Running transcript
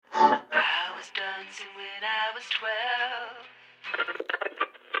dancing when I was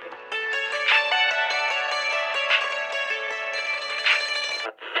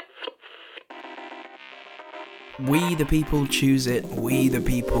 12. We the people choose it, we the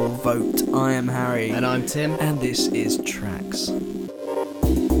people vote. I am Harry. And I'm Tim. And this is Tracks.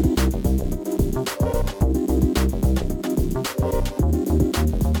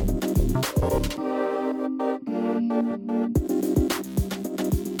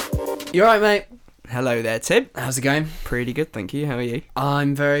 You alright, mate? Hello there, Tim. How's it going? Pretty good, thank you. How are you?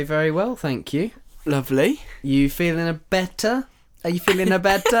 I'm very, very well, thank you. Lovely. You feeling a better? Are you feeling a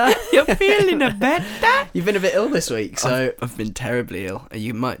better? You're feeling a better? You've been a bit ill this week, so... I've been terribly ill.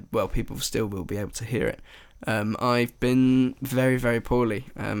 You might... Well, people still will be able to hear it. I've been very, very poorly.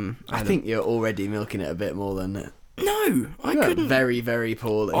 I think you're already milking it a bit more than it. No, I couldn't. Very, very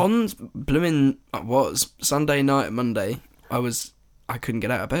poorly. On blooming... Sunday night, Monday, I couldn't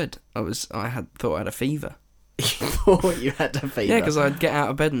get out of bed. Thought I had a fever. You thought you had a fever? Yeah, because I'd get out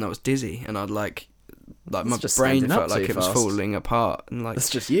of bed and I was dizzy, and I'd like my brain felt like it was falling apart, and like that's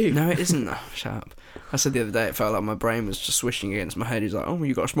just you. No, it isn't. Oh, shut up. I said the other day it felt like my brain was just swishing against my head. He's like, "Oh,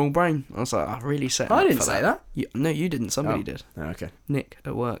 you got a small brain." I was like, "I really set." I didn't say that. No, you didn't. Somebody did. Oh, okay. Nick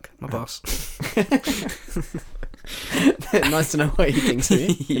at work, my boss. Nice to know what he thinks of you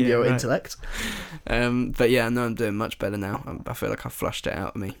and your right. intellect. But yeah, no, I'm doing much better now. I feel like I flushed it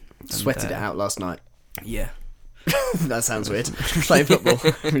out of me. Sweated it out last night. Yeah. That sounds weird. Playing football,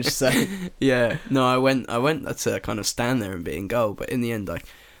 would you say? Yeah. No, I went to kind of stand there and be in goal, but in the end, I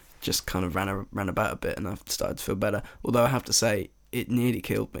just kind of ran about a bit, and I started to feel better. Although I have to say, it nearly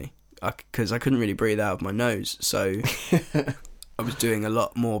killed me because I couldn't really breathe out of my nose, so I was doing a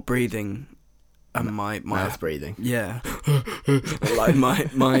lot more breathing. And my mouth breathing. Yeah. Like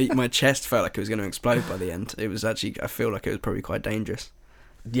my chest felt like it was going to explode by the end. It was actually, I feel like it was probably quite dangerous.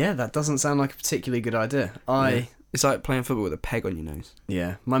 Yeah, that doesn't sound like a particularly good idea. Yeah. It's like playing football with a peg on your nose.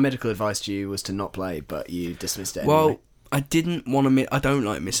 Yeah. My medical advice to you was to not play, but you dismissed it anyway. Well, I didn't want to I don't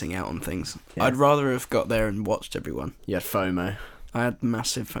like missing out on things. Yeah. I'd rather have got there and watched everyone. You had FOMO. I had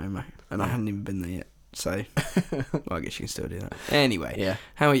massive FOMO, and I hadn't even been there yet. So, well, I guess you can still do that. Anyway, yeah.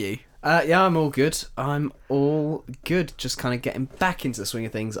 How are you? Yeah, I'm all good. Just kind of getting back into the swing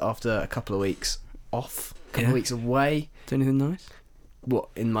of things after a couple of weeks off, a couple of weeks away. Do anything nice? What,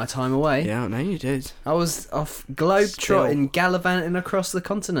 in my time away? Yeah, I know you did. I was off globe-trotting, gallivanting across the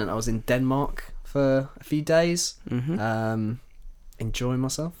continent. I was in Denmark for a few days, enjoying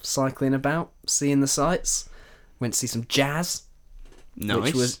myself, cycling about, seeing the sights. Went to see some jazz,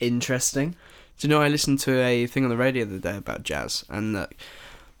 which was interesting. Do you know, I listened to a thing on the radio the other day about jazz, and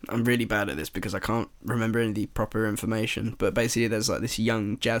I'm really bad at this because I can't remember any of the proper information, but basically there's like this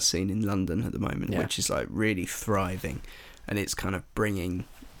young jazz scene in London at the moment, which is like really thriving, and it's kind of bringing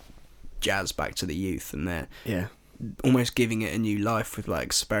jazz back to the youth, and they're almost giving it a new life with like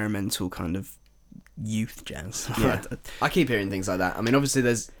experimental kind of youth jazz. Yeah. I keep hearing things like that. I mean, obviously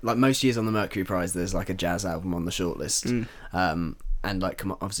there's like most years on the Mercury Prize there's like a jazz album on the shortlist. And like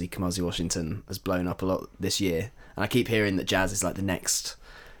obviously Kamasi Washington has blown up a lot this year, and I keep hearing that jazz is like the next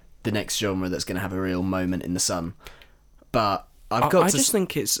genre that's going to have a real moment in the sun. But I just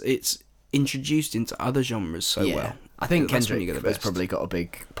think it's introduced into other genres so well. I think Kendrick has probably got a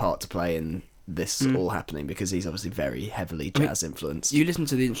big part to play in this all happening, because he's obviously very heavily jazz influenced. You listen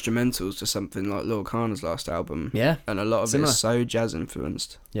to the instrumentals to something like Lil Kana's last album, and a lot of it is so jazz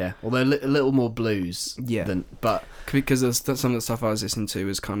influenced. Yeah, although a little more blues. Yeah, but because some of the stuff I was listening to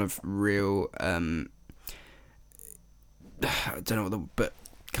was kind of real. I don't know but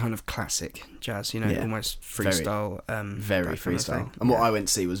kind of classic jazz. Almost freestyle. Very freestyle. And what I went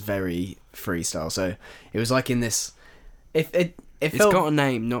to see was very freestyle. So it was like in this. It's got a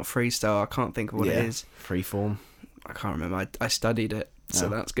name, not freestyle. I can't think of what it is. Freeform. I can't remember. I studied it, so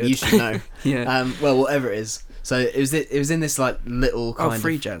that's good. You should know. Yeah. Well, whatever it is. So it was in this like little kind of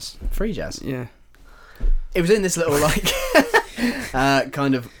free jazz. Free jazz. Yeah. It was in this little like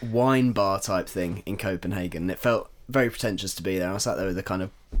kind of wine bar type thing in Copenhagen. It felt very pretentious to be there. I sat there with a kind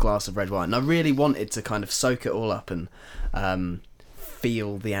of glass of red wine, and I really wanted to kind of soak it all up and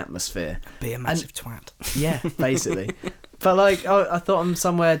feel the atmosphere. Be a massive twat. Yeah, basically. But like, I thought I'm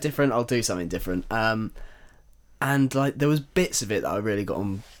somewhere different, I'll do something different. And like, there was bits of it that I really got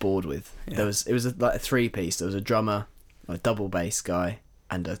on board with. Yeah. It was like a three-piece. There was a drummer, a double bass guy,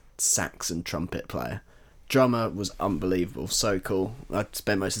 and a sax and trumpet player. Drummer was unbelievable, so cool. I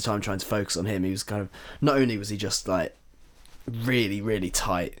spent most of the time trying to focus on him. He was kind of, not only was he just like really, really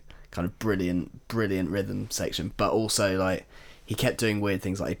tight, kind of brilliant rhythm section, but also like he kept doing weird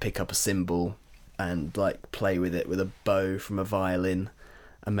things, like he'd pick up a cymbal and like play with it with a bow from a violin,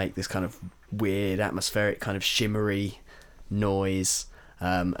 and make this kind of weird atmospheric kind of shimmery noise.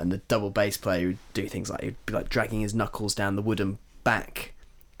 And the double bass player would do things like he'd be like dragging his knuckles down the wooden back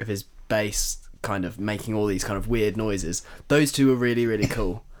of his bass, kind of making all these kind of weird noises. Those two were really, really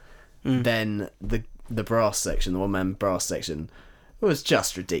cool. Then the brass section, the one-man brass section, was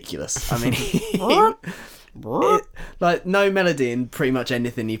just ridiculous. I mean, like no melody in pretty much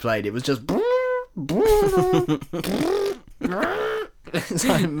anything he played. It was just it's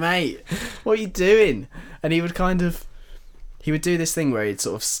like, mate, what are you doing? And he would do this thing where he'd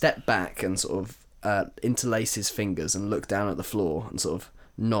sort of step back and sort of interlace his fingers and look down at the floor and sort of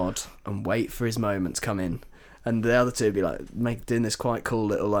nod and wait for his moment to come in. And the other two would be like doing this quite cool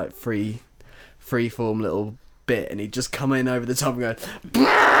little like free form little bit, and he'd just come in over the top and go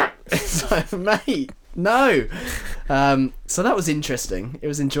it's like, mate, no. So that was interesting. It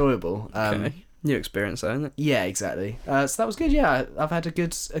was enjoyable. Okay. New experience, though, isn't it? Yeah, exactly. So that was good. Yeah, I've had a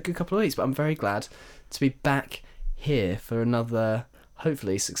good couple of weeks, but I'm very glad to be back here for another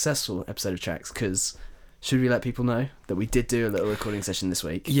hopefully successful episode of Tracks. Because should we let people know that we did do a little recording session this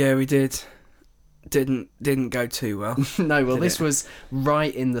week? Yeah, we did. Didn't go too well. No, well, this was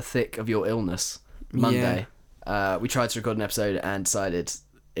right in the thick of your illness. Monday. Yeah. We tried to record an episode and decided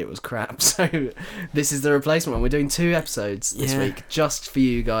it was crap. So this is the replacement one. We're doing 2 episodes this week just for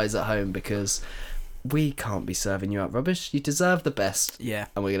you guys at home, because we can't be serving you up rubbish. You deserve the best. Yeah.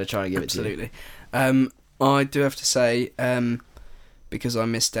 And we're going to try and give it to you. Absolutely. I do have to say, because I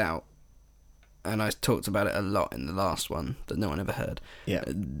missed out, and I talked about it a lot in the last one that no one ever heard. Yeah.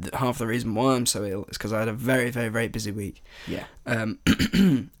 Half the reason why I'm so ill is because I had a very, very, very busy week. Yeah.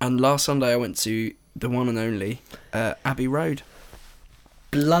 And last Sunday I went to the one and only Abbey Road.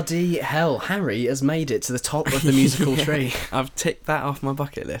 Bloody hell, Harry has made it to the top of the musical tree. I've ticked that off my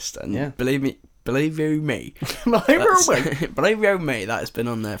bucket list, and believe you me, believe you me, that has been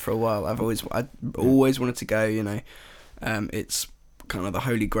on there for a while. I always wanted to go, you know. It's kind of the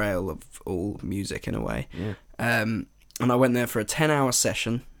holy grail of all music in a way. Yeah. And I went there for a 10-hour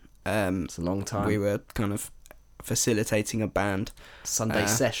session. It's a long time. We were kind of facilitating a band. Sunday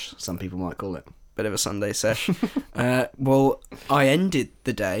sesh, some people might call it. Bit of a Sunday sesh. Well, I ended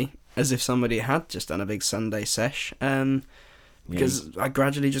the day as if somebody had just done a big Sunday sesh, because I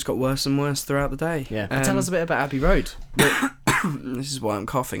gradually just got worse and worse throughout the day. Yeah. Tell us a bit about Abbey Road. This is why I'm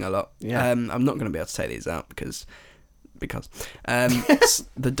coughing a lot. Yeah. I'm not going to be able to take these out because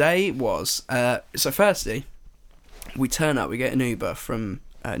the day was so firstly we turn up, we get an Uber from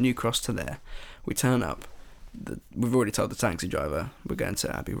New Cross to there. We turn up. We've already told the taxi driver we're going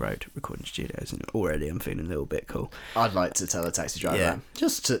to Abbey Road Recording Studios, and already I'm feeling a little bit cool. I'd like to tell the taxi driver that.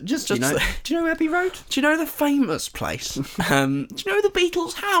 Just you know, do you know Abbey Road? Do you know the famous place? Do you know the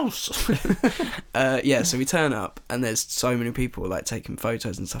Beatles' house? Yeah, so we turn up and there's so many people like taking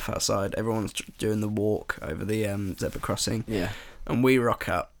photos and stuff outside. Everyone's doing the walk over the zebra crossing. Yeah. And we rock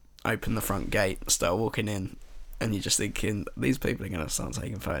up, open the front gate, start walking in. And you're just thinking, these people are going to start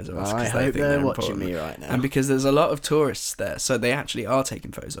taking photos of us. I hope they're watching me right now. And because there's a lot of tourists there, so they actually are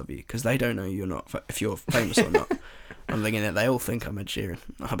taking photos of you, because they don't know if you're famous or not. I'm thinking that they all think I'm Ed Sheeran,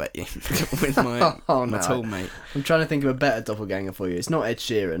 I bet you, with my tall mate. I'm trying to think of a better doppelganger for you. It's not Ed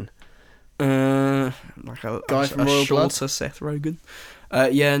Sheeran. Like a guy from Royal Blood? Seth Rogen.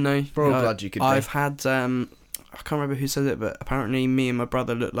 Yeah, no. Royal Blood you could I've had... I can't remember who said it, but apparently me and my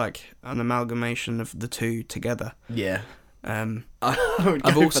brother look like an amalgamation of the two together. Yeah. I've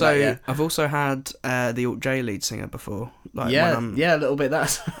also had the Alt J lead singer before. Like a little bit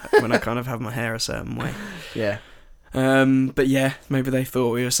that. When I kind of have my hair a certain way. Yeah. But yeah, maybe they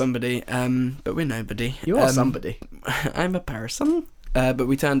thought we were somebody. But we're nobody. You are somebody. I'm a person. But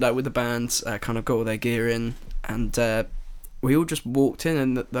we turned out with the band, kind of got all their gear in, and we all just walked in,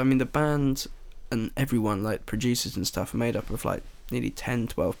 and the band and everyone, like producers and stuff, are made up of like nearly 10,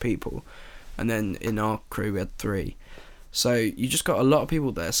 12 people, and then in our crew we had 3. So you just got a lot of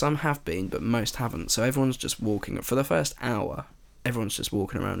people there. Some have been, but most haven't. So everyone's just walking for the first hour. Everyone's just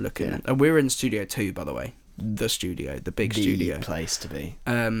walking around looking. Yeah. And we're in Studio 2, by the way, the studio, the big studio, place to be.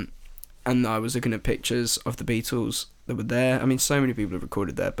 And I was looking at pictures of the Beatles that were there. I mean, so many people have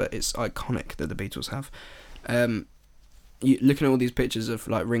recorded there, but it's iconic that the Beatles have. Looking at all these pictures of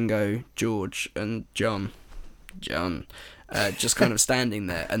like Ringo, George, and John, just kind of standing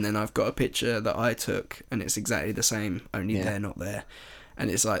there, and then I've got a picture that I took, and it's exactly the same, only they're not there, and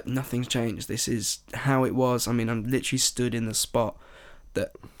it's like nothing's changed. This is how it was. I mean, I'm literally stood in the spot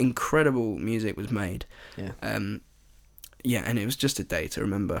that incredible music was made. Yeah. yeah, and it was just a day to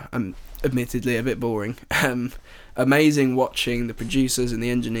remember. Admittedly a bit boring. Amazing watching the producers and the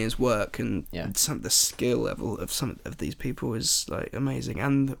engineers work, and some of the skill level of some of these people is like amazing,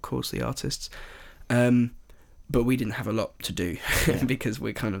 and of course the artists. But we didn't have a lot to do because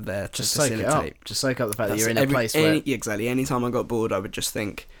we're kind of there to facilitate. Just soak up the fact that you're in a place where... Exactly. Anytime I got bored, I would just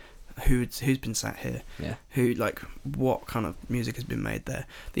think, who's been sat here? Yeah. What kind of music has been made there?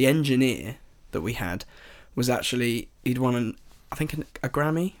 The engineer that we had was actually, he'd won a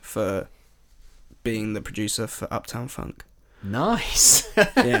Grammy for being the producer for Uptown Funk. Nice.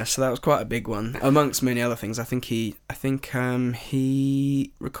 Yeah, so that was quite a big one, amongst many other things. I think he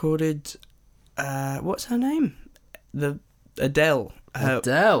recorded, what's her name? Adele.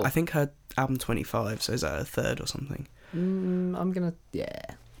 Adele. I think her album 25, so is that her third or something? I'm gonna... Yeah,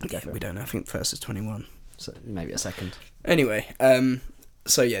 we don't know. I think first is 21. So maybe a second. Anyway,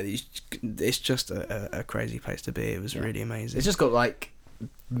 so yeah, it's just a crazy place to be. It was really amazing. It's just got like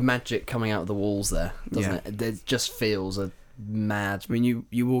magic coming out of the walls there, doesn't it? It just feels a mad... I mean,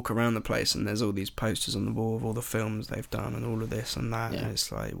 you walk around the place and there's all these posters on the wall of all the films they've done and all of this and that, and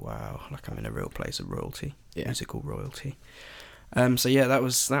it's like, wow, like I'm in a real place of royalty, musical royalty. So yeah, that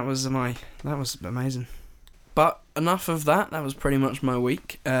was amazing. But enough of that. That was pretty much my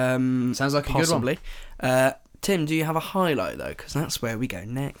week. Sounds like possibly. a good one. Tim, do you have a highlight though? Because that's where we go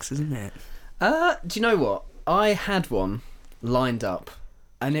next, isn't it? Do you know what? I had one lined up,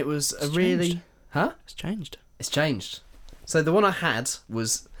 and it was Changed. Huh? It's changed. It's changed. So the one I had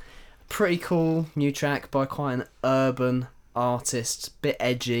was a pretty cool new track by quite an urban artist, bit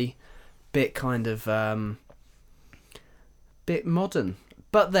edgy, bit kind of bit modern.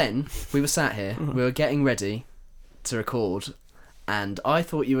 But then we were sat here, we were getting ready to record, and I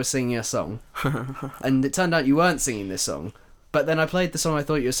thought you were singing a song, and it turned out you weren't singing this song. But then I played the song I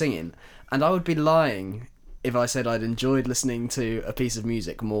thought you were singing, and I would be lying if I said I'd enjoyed listening to a piece of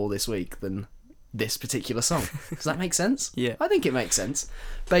music more this week than this particular song. Does that make sense? Yeah. I think it makes sense.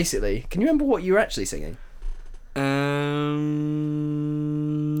 Basically, can you remember what you were actually singing?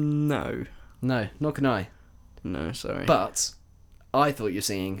 No. No, nor can I. No, sorry. But I thought you were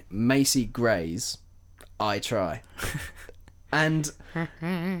singing Macy Gray's I Try. And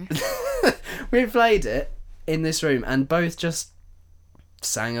we played it in this room and both just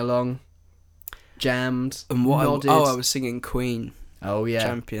sang along, jammed, and nodded. I was singing Queen. Oh, yeah.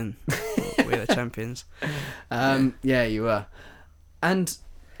 Champion. We're the champions. Yeah, you were. And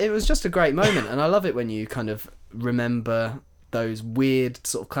it was just a great moment, and I love it when you kind of remember those weird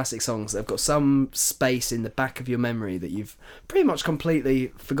sort of classic songs that have got some space in the back of your memory that you've pretty much completely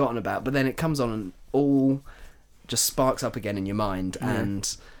forgotten about, but then it comes on and all just sparks up again in your mind,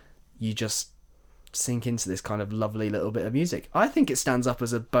 and you just sink into this kind of lovely little bit of music. I think it stands up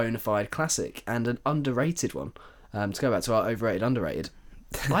as a bona fide classic and an underrated one. To go back to our overrated, underrated,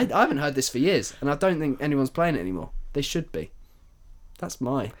 I haven't heard this for years, and I don't think anyone's playing it anymore. They should be. That's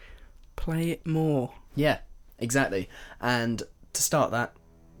my... Play it more. Yeah, exactly. And to start that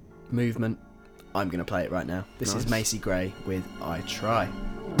movement, I'm going to play it right now. This is Macy Gray with I Try.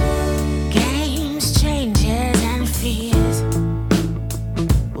 Games, changes and fears.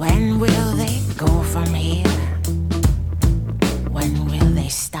 When will they go from here? When will they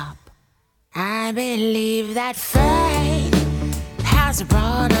stop? I believe that fate has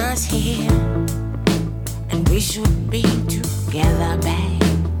brought us here, and we should be together, babe,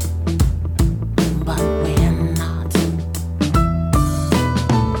 but we're not.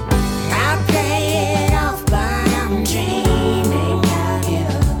 I play it off, but I'm dreaming of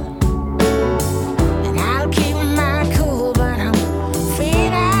you, and I'll keep my cool, but I'm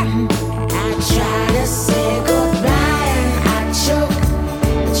feeling. I try to say goodbye and I choke,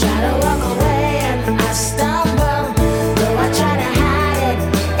 I try to walk away and I stumble, though I try to hide it,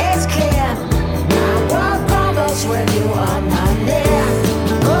 it's clear. My world crumbles when you are not there.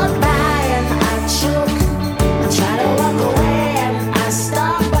 Goodbye and I choke, I try to walk away and I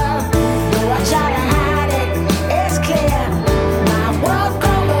stumble, though I try to hide it, it's clear. My world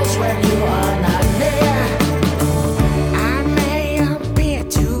crumbles when you are not there. I may appear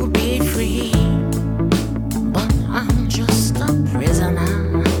to be free, but I'm just a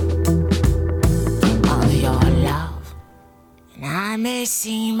prisoner of your love. And I may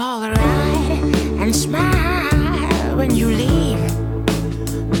seem alright and smile when you leave,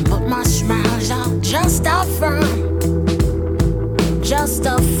 but my smiles are just a front, just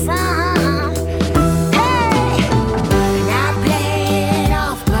a front. Hey, and I play it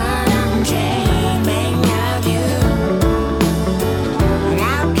off, but I'm dreaming of you, and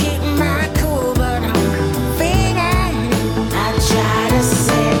I'll keep my cool, but I'm feeling. I try to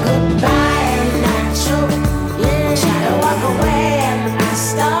say goodbye and I choke, try to walk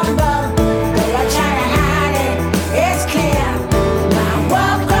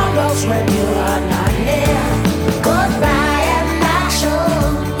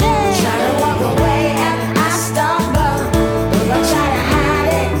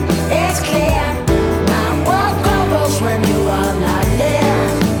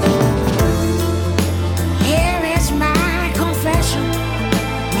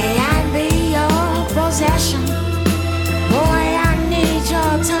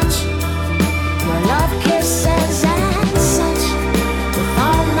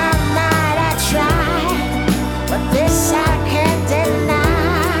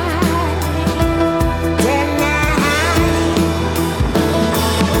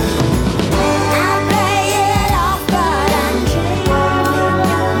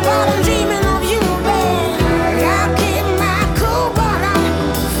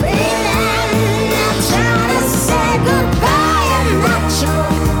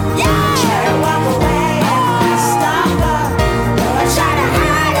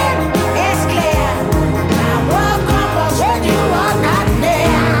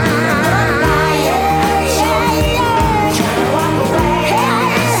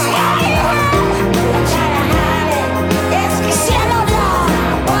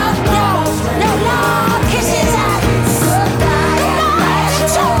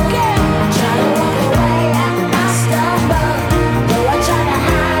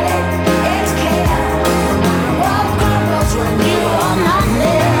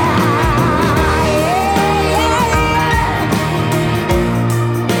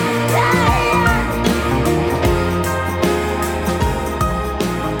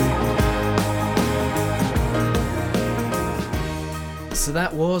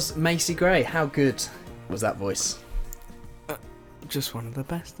was Macy Gray. How good was that voice? Just one of the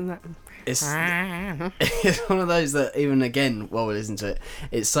best in that. It's it's one of those that even again while we listen to it,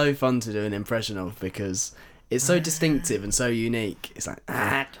 it's so fun to do an impression of because it's so distinctive and so unique. It's like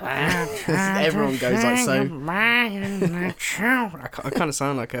everyone goes like so. I kind of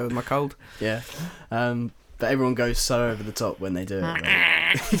sound like her with my cold. Yeah, but everyone goes so over the top when they do it.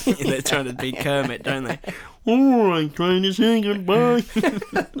 They're trying to be Kermit, don't they? Oh, I'm trying to say goodbye.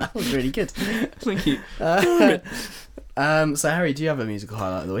 That was really good. Thank you. So Harry, do you have a musical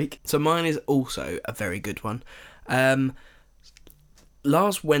highlight of the week? So mine is also a very good one.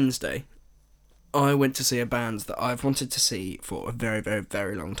 Last Wednesday, I went to see a band that I've wanted to see for a very, very,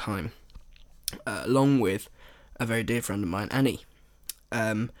 very long time, along with a very dear friend of mine, Annie.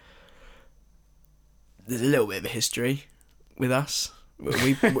 There's a little bit of a history with us.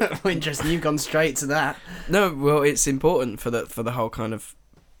 Interesting. You've gone straight to that. No, well, it's important for the whole kind of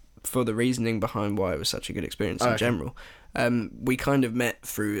for the reasoning behind why it was such a good experience in general. We kind of met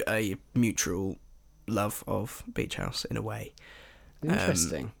through a mutual love of Beach House in a way.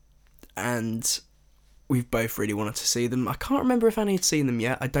 Interesting. And we've both really wanted to see them. I can't remember if Annie had seen them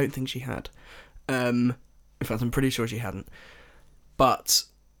yet. I don't think she had. In fact, I'm pretty sure she hadn't. But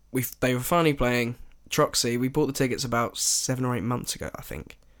they were finally playing Troxy. We bought the tickets about 7 or 8 months ago, I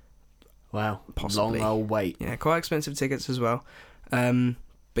think. Wow. Possibly. Long old wait. Yeah, quite expensive tickets as well.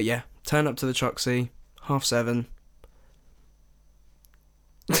 But yeah, turn up to the Troxy, 7:30.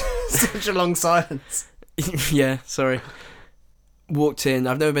 Such a long silence. Yeah, sorry. Walked in.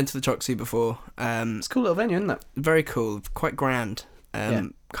 I've never been to the Troxy before. It's a cool little venue, isn't it? Very cool, quite grand.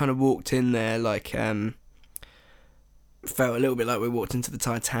 Kind of walked in there like felt a little bit like we walked into the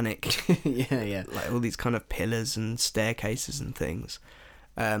Titanic. yeah. Like all these kind of pillars and staircases and things.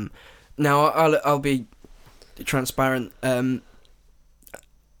 Now I'll be transparent.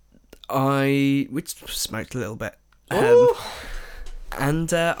 We smoked a little bit, and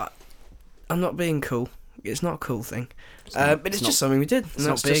I'm not being cool. It's not a cool thing, but it's just something we did. It's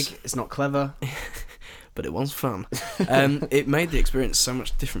not big. It's not clever. But it was fun. It made the experience so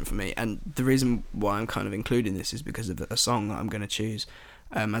much different for me, and the reason why I'm kind of including this is because of a song that I'm going to choose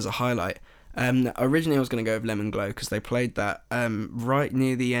as a highlight. Originally I was going to go with Lemon Glow because they played that right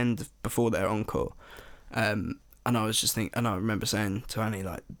near the end before their encore, and I was just and I remember saying to Annie,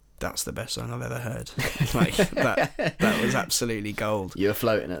 like, that's the best song I've ever heard. Like that was absolutely gold. You were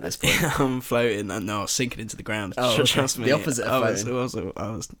floating at this point. I'm floating, and no, I was sinking into the ground. Oh, trust me, the opposite of floating.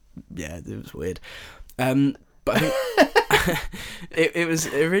 I was, yeah, it was weird. But I think it was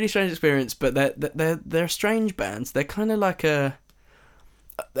a really strange experience. But they're strange bands. They're kind of like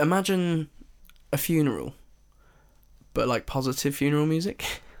imagine a funeral, but like positive funeral music.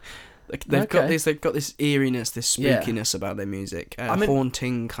 Like they've got this eeriness, this spookiness about their music,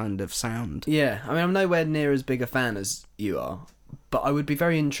 haunting kind of sound. Yeah, I mean, I'm nowhere near as big a fan as you are, but I would be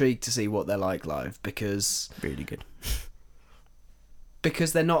very intrigued to see what they're like live because really good.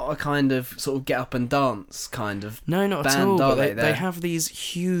 Because they're not a kind of sort of get up and dance kind of no, not band, at all. are But they have these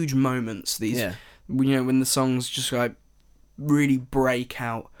huge moments. These when the songs just like really break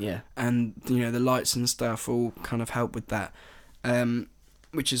out. Yeah, and the lights and stuff all kind of help with that.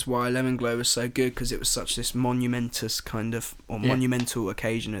 Which is why Lemon Glow was so good, because it was such this monumentous kind of, or monumental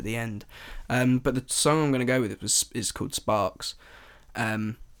occasion at the end. But the song I'm going to go with is called Sparks.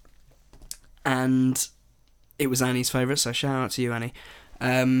 And it was Annie's favourite, so shout out to you, Annie.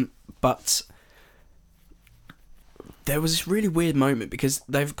 But there was this really weird moment, because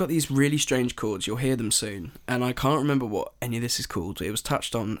they've got these really strange chords, you'll hear them soon, and I can't remember what any of this is called. It was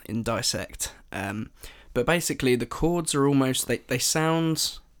touched on in Dissect. But basically, the chords are almost... They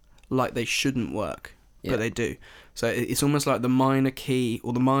sound like they shouldn't work, but they do. So it's almost like the minor key,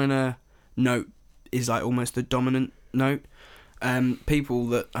 or the minor note, is like almost the dominant note. People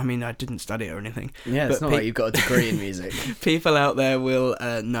that... I mean, I didn't study it or anything. Yeah, it's not like you've got a degree in music. People out there will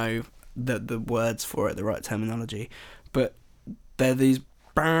know the words for it, the right terminology. But they're these...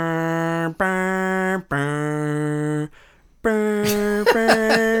 Burr, burr, burr, burr,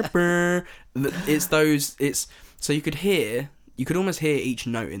 burr, burr. It's so you could almost hear each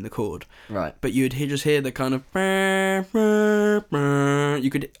note in the chord, right? But you'd just hear the kind of I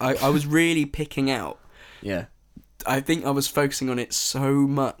was really picking out. Yeah, I think I was focusing on it so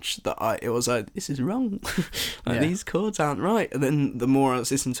much that it was like, this is wrong. These chords aren't right. And then the more I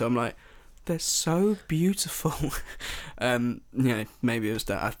was listening to it, I'm like, they're so beautiful. Maybe it was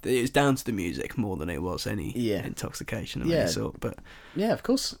down to the music more than it was any intoxication of any sort. But yeah, of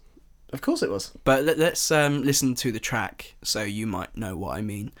course. Of course it was. But let's listen to the track, so you might know what I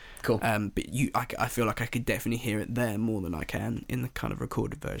mean. Cool. But I feel like I could definitely hear it there more than I can in the kind of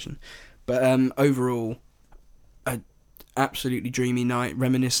recorded version. But overall, a absolutely dreamy night,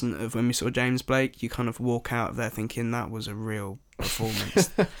 reminiscent of when we saw James Blake. You kind of walk out of there thinking that was a real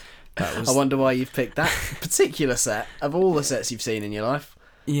performance. I wonder why you've picked that particular set of all the sets you've seen in your life.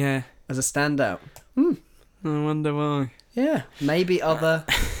 Yeah. As a standout. I wonder why. Yeah, maybe other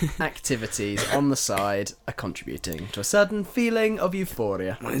activities on the side are contributing to a sudden feeling of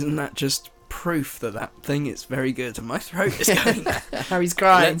euphoria. Well, isn't that just proof that thing is very good and my throat is going? Harry's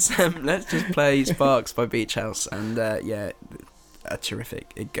crying. Let's just play Sparks by Beach House, and a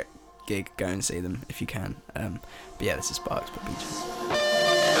terrific gig. Go and see them if you can. But yeah, this is Sparks by Beach House.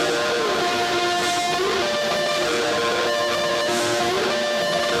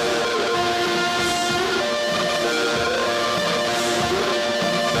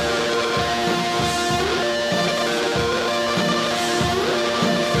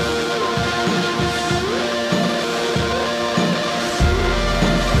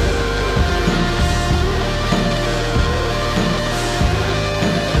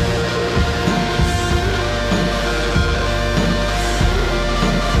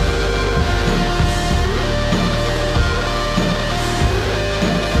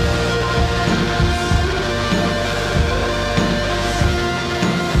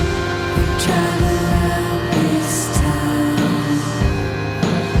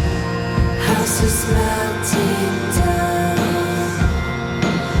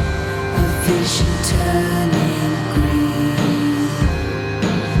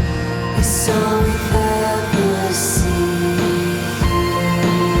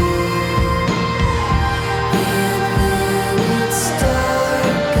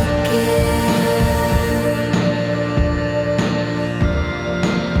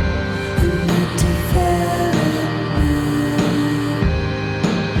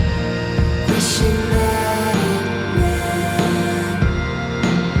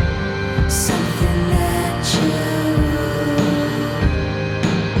 Something natural.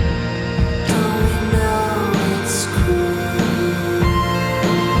 Don't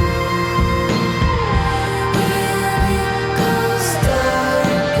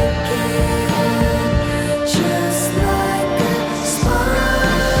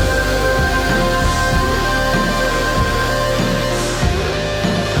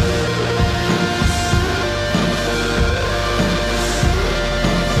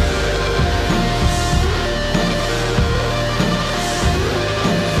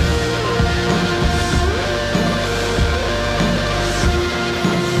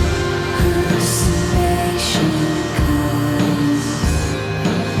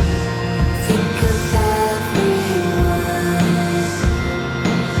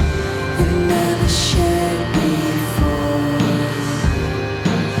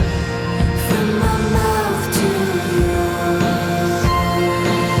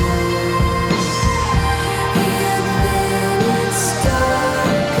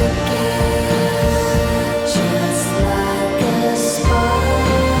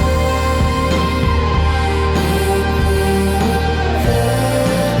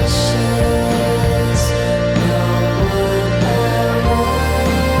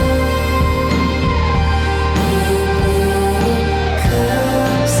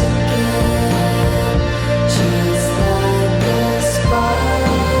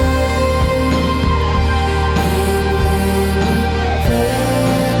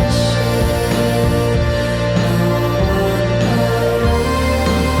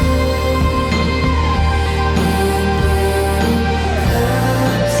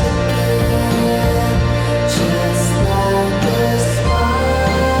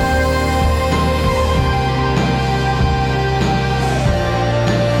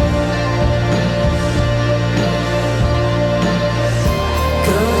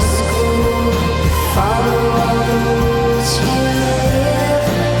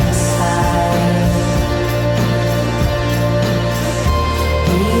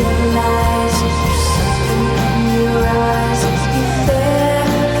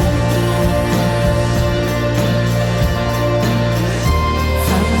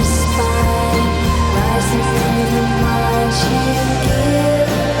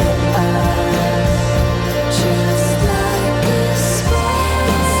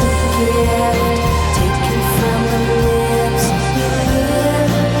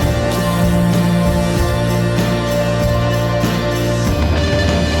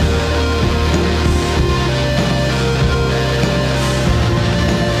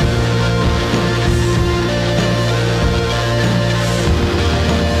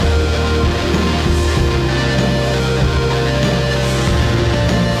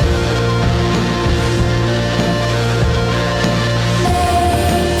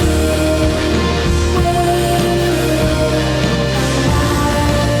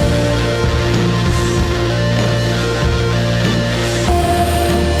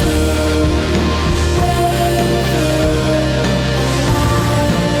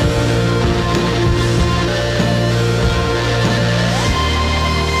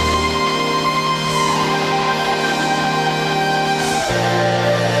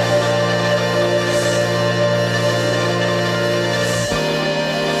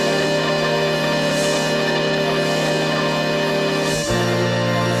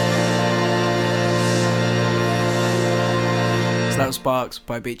that was Sparks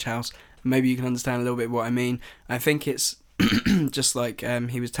by Beach House. Maybe you can understand a little bit what I mean. I think it's just like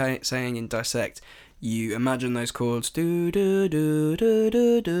he was saying in Dissect. You imagine those chords do do do do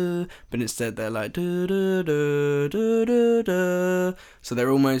do do, but instead they're like do do do do do do. So they're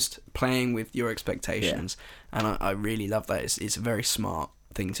almost playing with your expectations, and I really love that. It's a very smart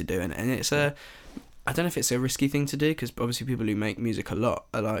thing to do, and it's a. I don't know if it's a risky thing to do, because obviously people who make music a lot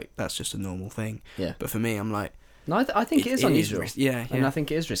are like, that's just a normal thing. Yeah. But for me, I'm like, no, I think it is unusual. Yeah. And I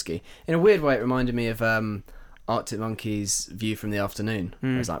think it is risky. In a weird way, it reminded me of Arctic Monkeys' View from the Afternoon.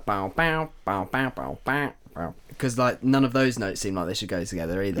 It was like bow bow bow bow bow bow bow, because like none of those notes seem like they should go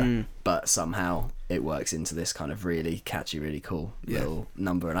together either. But somehow it works into this kind of really catchy, really cool little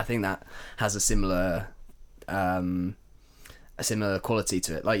number, and I think that has a similar quality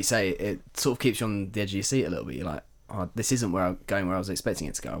to it. Like you say, it sort of keeps you on the edge of your seat a little bit. You're like, oh, this isn't where I was expecting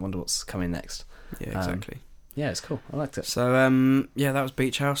it to go. I wonder what's coming next. Yeah, exactly. Yeah, it's cool. I liked it. So, that was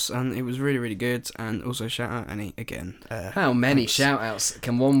Beach House, and it was really, really good. And also, shout out Annie again. How many shout-outs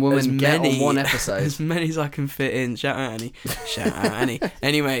can one woman get on one episode? As many as I can fit in. Shout out Annie. Shout out Annie.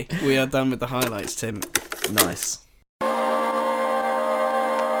 Anyway, we are done with the highlights, Tim. Nice.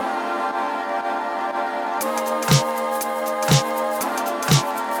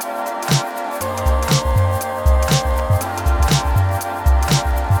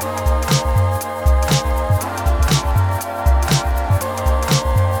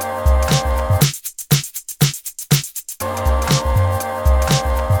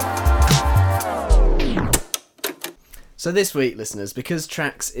 So this week, listeners, because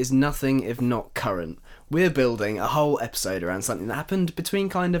Tracks is nothing if not current, we're building a whole episode around something that happened between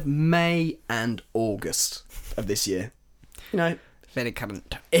kind of May and August of this year. You know, very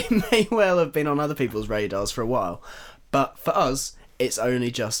current. It may well have been on other people's radars for a while, but for us, it's only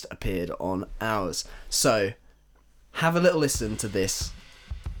just appeared on ours. So, have a little listen to this,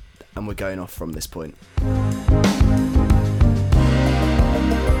 and we're going off from this point.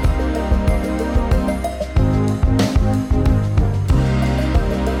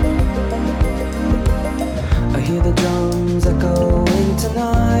 Hear the drums echoing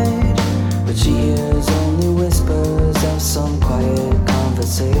tonight, but she hears only whispers of some quiet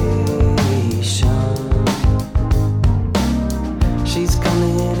conversation. She's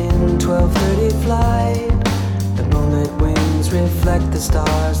coming in 12:30 flight. The moonlit wings reflect the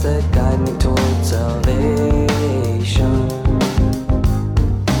stars that guide me towards salvation.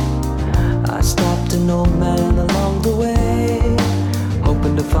 I stopped an old man along the way,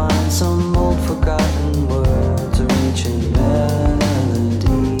 hoping to find some old forgotten words or ancient melodies.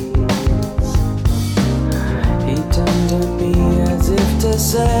 He turned to me as if to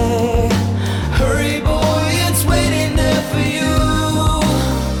say, hurry boy, it's waiting there for you.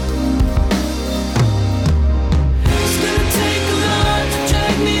 It's gonna take a lot to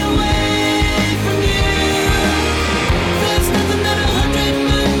drag me away from you. There's nothing that 100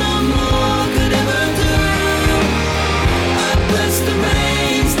 men or more could ever do. I bless the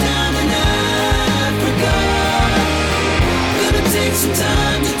rains down in Africa. Gonna take some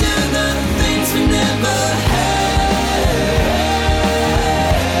time to do the things we never had.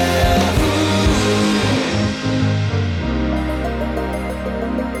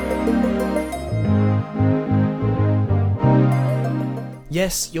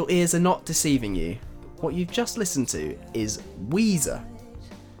 Yes, your ears are not deceiving you. What you've just listened to is Weezer,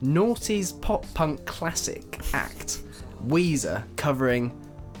 Naughty's pop-punk classic act. Weezer covering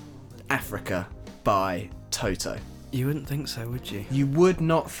Africa by Toto. You wouldn't think so, would you? You would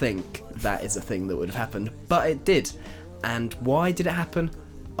not think that is a thing that would have happened, but it did. And why did it happen?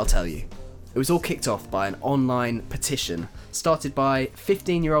 I'll tell you. It was all kicked off by an online petition started by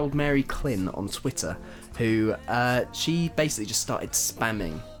 15-year-old Mary Klin on Twitter, who she basically just started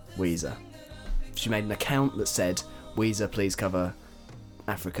spamming Weezer. She made an account that said, Weezer, please cover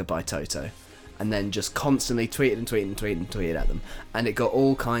Africa by Toto. And then just constantly tweeted and tweeted and tweeted and tweeted at them. And it got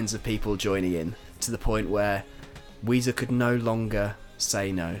all kinds of people joining in, to the point where Weezer could no longer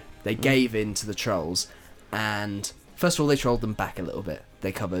say no. They gave in to the trolls, and first of all, they trolled them back a little bit.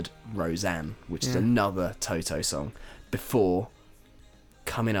 They covered Roseanne, which is another Toto song, before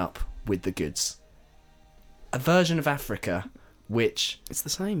coming up with the goods. A version of Africa, which... It's the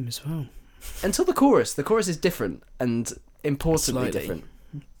same as well. Until the chorus. The chorus is different, and importantly Slightly. different.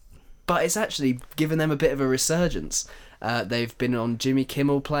 But it's actually given them a bit of a resurgence. They've been on Jimmy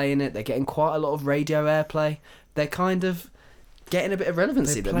Kimmel playing it. They're getting quite a lot of radio airplay. They're kind of getting a bit of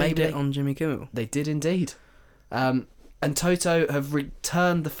relevancy. They that played maybe it on Jimmy Kimmel. They did indeed. And Toto have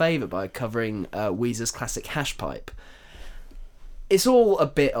returned the favour by covering Weezer's classic Hash Pipe. it's all a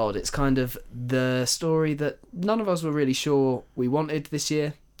bit odd. It's kind of the story that none of us were really sure we wanted this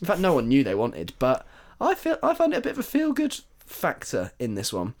year. In fact, no one knew they wanted, but I find it a bit of a feel-good factor in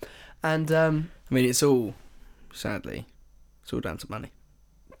this one. And I mean, it's all, sadly, it's all down to money.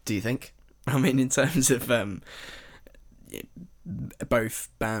 do you think? I mean, in terms of both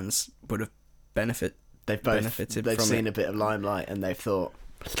bands would have benefited They've from seen it. a bit of limelight and they've thought,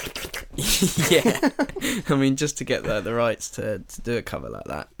 Yeah. I mean, just to get the rights to do a cover like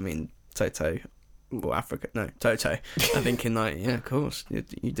that. I mean, Toto, I think in like, yeah, of course, you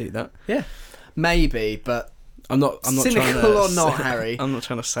do that. yeah, maybe, but I'm not cynical trying to, or not, Harry. I'm not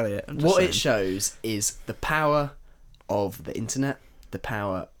trying to sell it. I'm just What saying. it shows is the power of the internet, the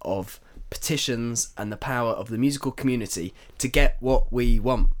power of petitions, and the power of the musical community to get what we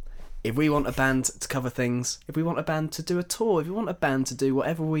want. If we want a band to cover things, if we want a band to do a tour, if we want a band to do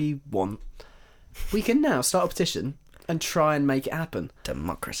whatever we want, we can now start a petition and try and make it happen.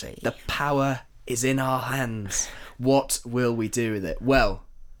 Democracy. The power is in our hands. What will we do with it? Well,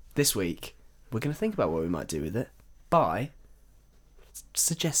 this week, we're going to think about what we might do with it by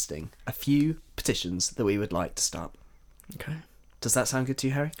suggesting a few petitions that we would like to start. Okay. Does that sound good to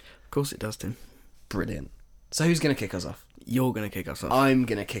you, Harry? Of course it does, Tim. Brilliant. So who's going to kick us off? You're going to kick us off. I'm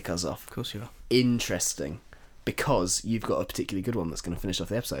going to kick us off. Of course you are. Interesting. Because you've got a particularly good one that's going to finish off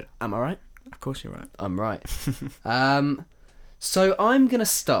the episode. Am I right? Of course you're right. I'm right. So I'm going to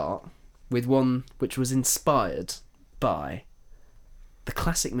start with one which was inspired by the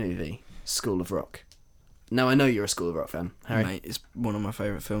classic movie School of Rock. Now, I know you're a School of Rock fan, Harry. Mate, it's one of my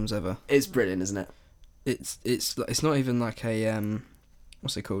favourite films ever. It's brilliant, isn't it? It's not even like a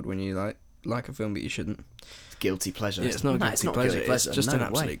what's it called when you like a film but you shouldn't. Guilty pleasure. Yeah, it's not a No, guilty it's not pleasure. guilty pleasure. It's just No an way.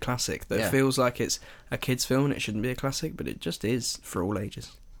 absolute classic that Yeah. feels like it's a kid's film and it shouldn't be a classic, but it just is for all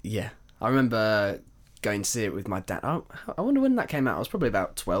ages. Yeah. I remember going to see it with my dad. I wonder when that came out. I was probably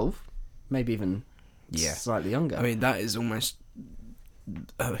about 12, maybe even slightly younger. I mean, that is almost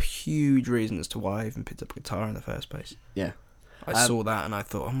a huge reason as to why I even picked up a guitar in the first place. yeah. I saw that and I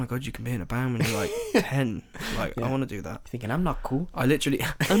thought, oh my god, you can be in a band when you're like 10. Like, Yeah. I want to do that. Thinking I'm not cool. I literally,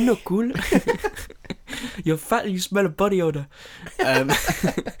 I'm not cool. You're fat and you smell of body odour. I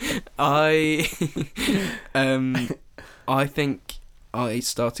think I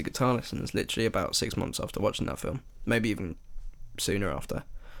started guitar lessons literally about 6 months after watching that film. Maybe even sooner after.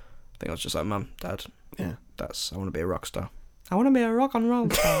 I think I was just like, Mum, Dad, Yeah. I want to be a rock star. I want to be a rock and roll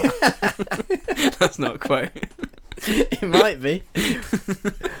star. That's not a quote. It might be.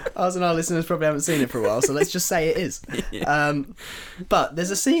 Us and our listeners probably haven't seen it for a while, so let's just say it is. Yeah. But there's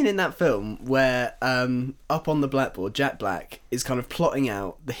a scene in that film where up on the blackboard, Jack Black is kind of plotting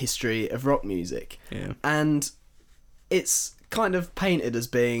out the history of rock music. Yeah. And it's kind of painted as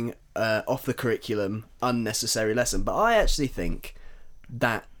being off the curriculum, unnecessary lesson. But I actually think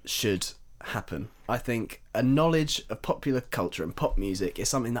that should happen. I think a knowledge of popular culture and pop music is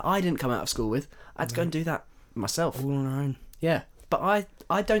something that I didn't come out of school with. I had to go and do that myself. All on our own. Yeah. But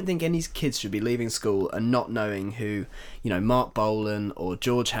I don't think any kids should be leaving school and not knowing who, Mark Bolan or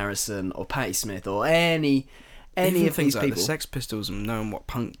George Harrison or Patti Smith or any Even of things these like people. the Sex Pistols and knowing what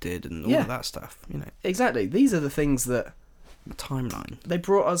punk did and all Yeah. of that stuff. Exactly. These are the things that The timeline. they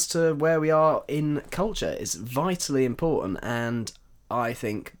brought us to where we are in culture. It's vitally important, and I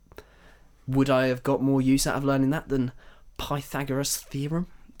think, would I have got more use out of learning that than Pythagoras' theorem?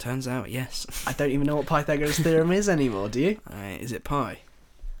 Turns out, yes. I don't even know what Pythagoras' theorem is anymore, do you? Is it pi?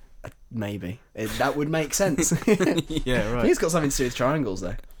 Maybe. That would make sense. Yeah, I think it's got something to do with triangles,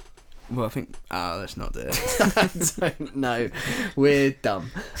 though. Well, I think... let's not do it. I don't know. We're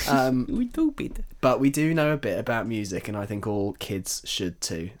dumb. We stupid. But we do know a bit about music, and I think all kids should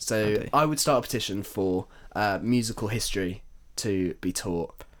too. So I do. I would start a petition for musical history to be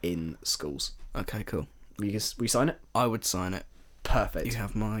taught in schools. Okay, cool. Will you sign it? I would sign it. Perfect. You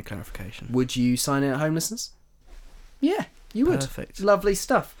have my clarification. Would you sign it at home, listeners? Yeah, you would. Perfect. Lovely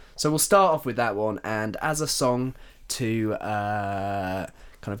stuff. So we'll start off with that one, and as a song to kind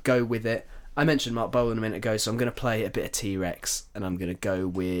of go with it, I mentioned Mark Bolan a minute ago, so I'm going to play a bit of T-Rex, and I'm going to go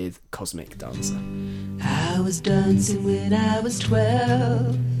with Cosmic Dancer. I was dancing when I was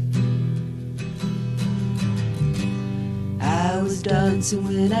 12. I was dancing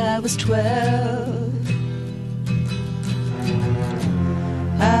when I was 12.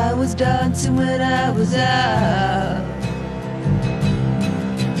 I was dancing when I was out.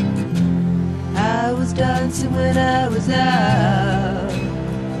 I was dancing when I was out.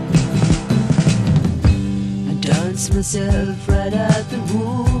 I danced myself right out the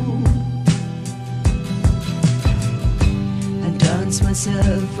womb. I danced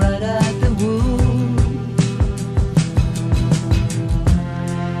myself right out the womb.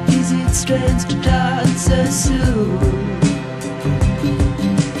 it strange to dance so soon?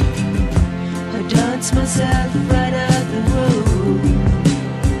 I dance myself right out the room.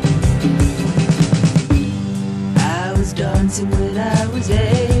 I was dancing when I was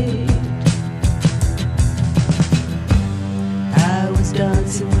 8. I was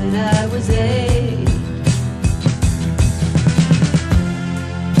dancing when I was 8.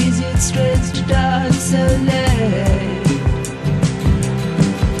 Is it strange to dance so late?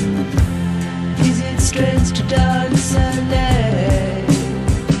 Is it strange to dance so late?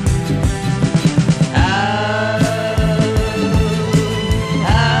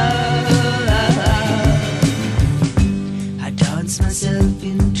 I dance myself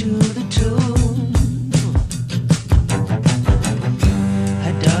into the tune.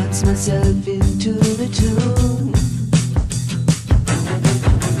 I dance myself into the tune.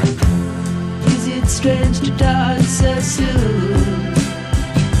 Is it strange to dance so soon?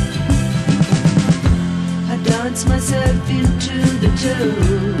 I dance myself into the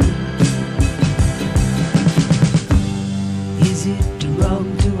tune. Is it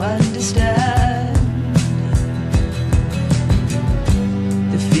wrong to understand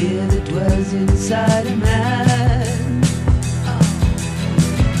the fear that dwells inside a man?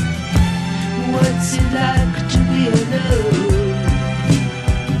 What's it like to be alone?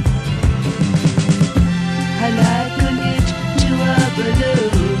 I liken it to a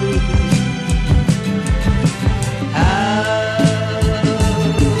balloon.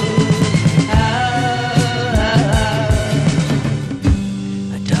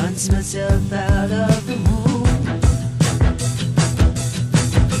 I dance myself out of the womb.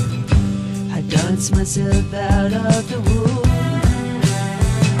 I dance myself out of the womb.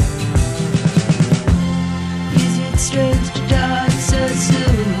 Is it strange to dance so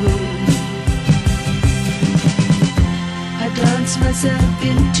soon? I dance myself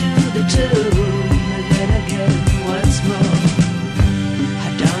into the tune. And then again once more I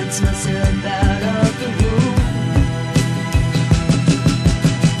dance myself out of the room.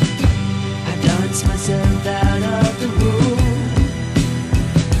 I dance myself out of the room.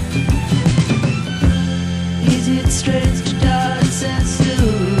 Is it strange to dance so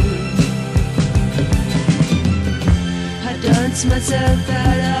soon? I dance myself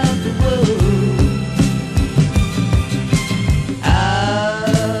out of the room.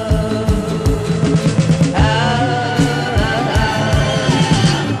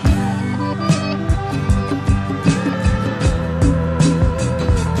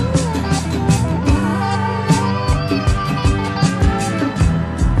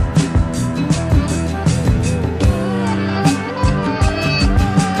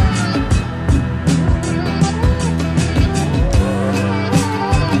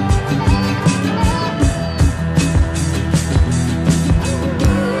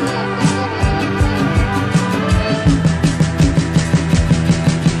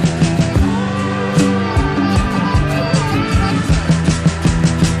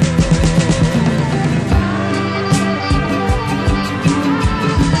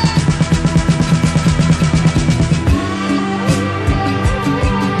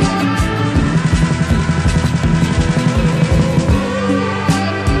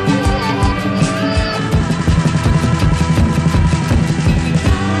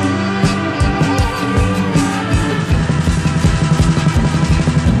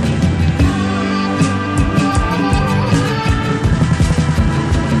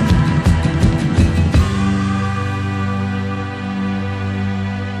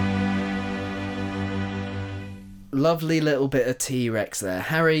 Lovely little bit of T-Rex there.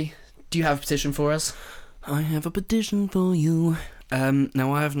 Harry, do you have a petition for us? I have a petition for you.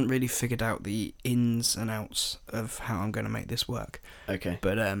 Now, I haven't really figured out the ins and outs of how I'm going to make this work. Okay.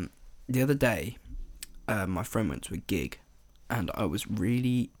 But the other day, my friend went to a gig, and I was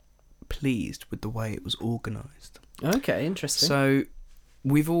really pleased with the way it was organised. Okay, interesting. So,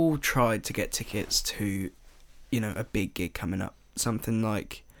 we've all tried to get tickets to, a big gig coming up. Something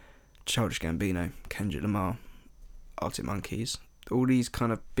like Childish Gambino, Kendrick Lamar, Arctic Monkeys. All these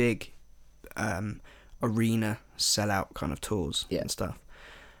kind of big arena sellout kind of tours and stuff.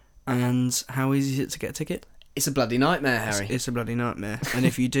 And how easy is it to get a ticket? It's a bloody nightmare, Harry. It's a bloody nightmare. And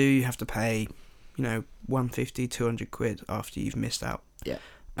if you do, you have to pay, 150, 200 quid after you've missed out. Yeah.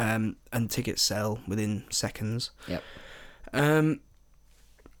 And tickets sell within seconds. Yep.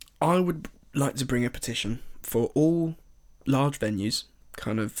 I would like to bring a petition for all large venues,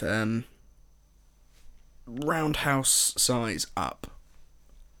 kind of roundhouse size up,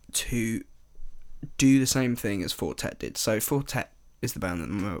 to do the same thing as Fortet did. So Fortet is the band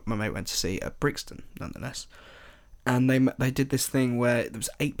that my mate went to see at Brixton, nonetheless. and they did this thing where it was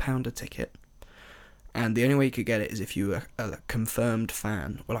 £8 a ticket, and the only way you could get it is if you were a confirmed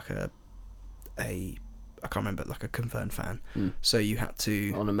fan, or like I can't remember, like a confirmed fan. So you had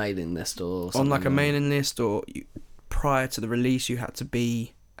to On a mailing list or something. on like a mailing list, or prior to the release, you had to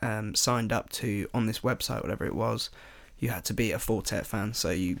be signed up to on this website, whatever it was. You had to be a Fortet fan,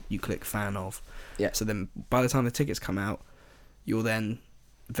 so you click fan of. Yeah. So then, by the time the tickets come out, you're then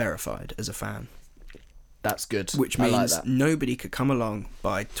verified as a fan. That's good. Which I like means that. nobody could come along,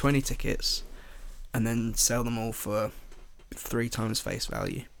 buy 20 tickets, and then sell them all for 3 times face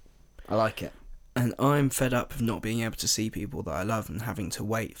value. I like it. And I'm fed up of not being able to see people that I love and having to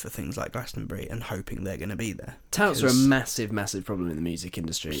wait for things like Glastonbury and hoping they're going to be there. Touts are a Because- massive, massive problem in the music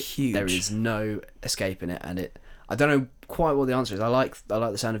industry. Huge. There is no escaping it, and I don't know quite what the answer is. I like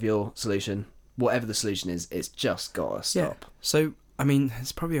the sound of your solution. Whatever the solution is, it's just gotta stop. So I mean,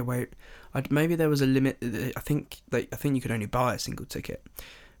 it's probably a way. Maybe there was a limit. I think you could only buy a single ticket,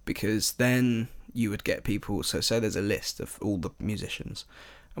 because then you would get people. So there's a list of all the musicians,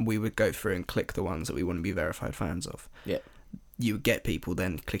 and we would go through and click the ones that we want to be verified fans of. Yeah. You would get people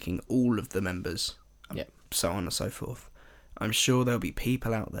then clicking all of the members, Yeah. so on and so forth. I'm sure there'll be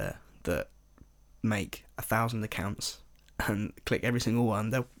people out there that make 1,000 accounts and click every single one.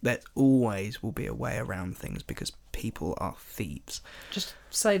 There always will be a way around things, because people are thieves. Just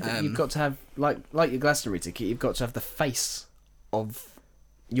say that you've got to have, like your Glastonbury ticket, you've got to have the face of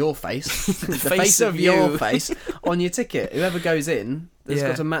your face, the face of your you. face on your ticket. Whoever goes in, has Yeah.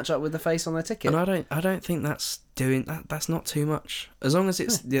 got to match up with the face on their ticket. And I don't think that's doing that. That's not too much. As long as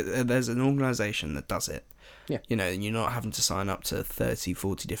there's an organisation that does it. Yeah. You know, and you're not having to sign up to 30,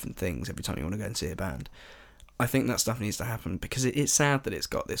 40 different things every time you want to go and see a band. I think that stuff needs to happen, because it's sad that it's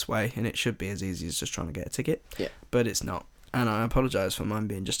got this way, and it should be as easy as just trying to get a ticket. Yeah. But it's not. And I apologise for mine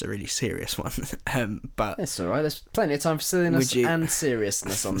being just a really serious one. But It's all right. There's plenty of time for silliness Would you- and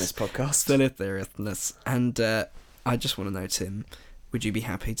seriousness on this podcast. still if there is. And I just want to know, Tim, would you be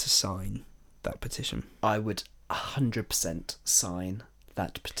happy to sign that petition? I would 100% sign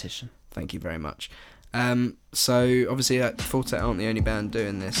that petition. Thank you very much. So obviously Fortet aren't the only band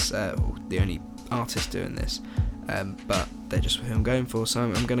doing this, or the only artist doing this, but they're just who I'm going for, so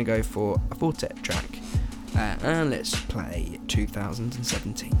I'm going to go for a Fortet track, and let's play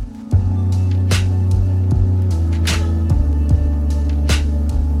 2017.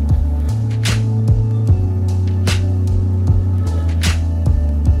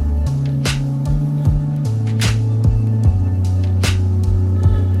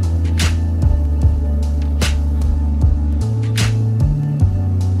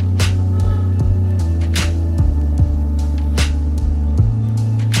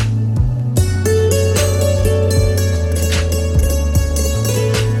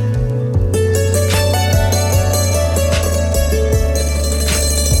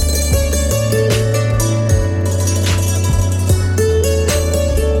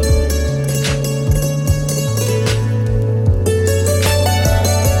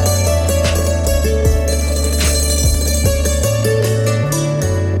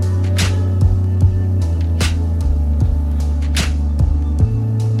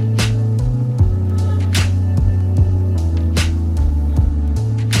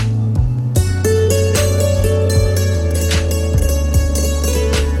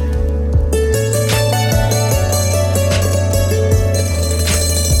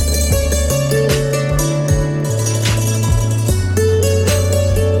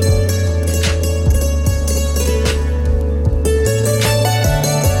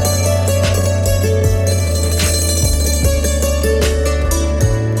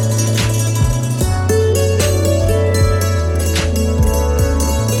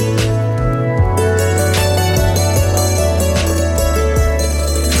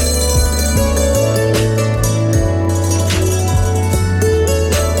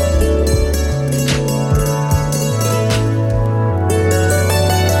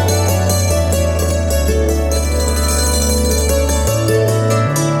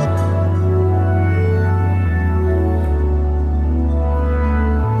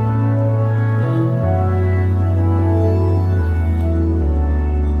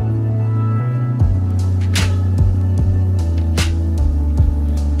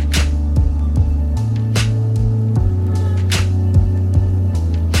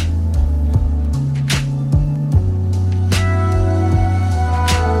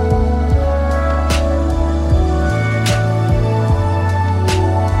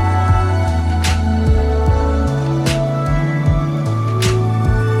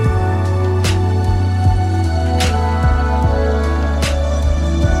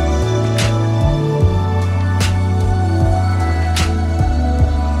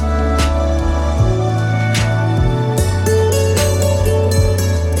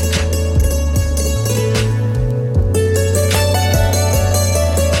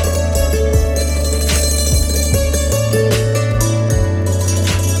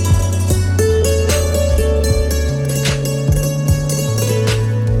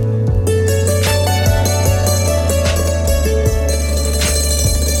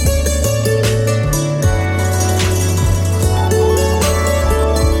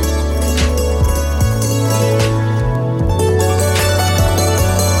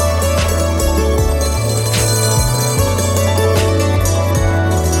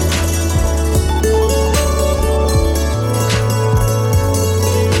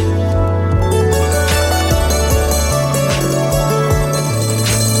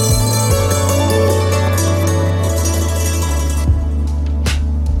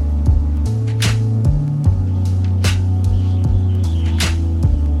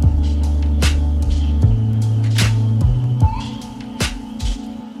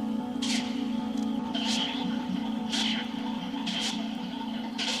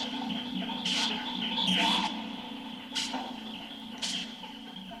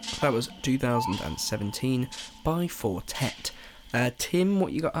 that was 2017 by Fortet. Tim,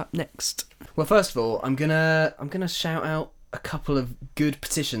 what you got up next? Well, first of all, I'm gonna shout out a couple of good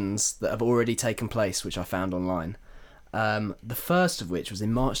petitions that have already taken place, which I found online. The first of which was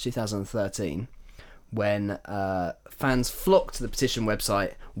in March 2013, when fans flocked to the petition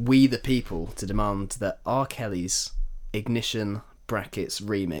website We the People to demand that R. Kelly's Ignition brackets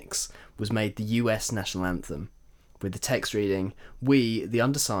remix was made the US national anthem, with the text reading, "We, the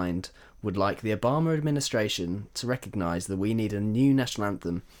undersigned, would like the Obama administration to recognise that we need a new national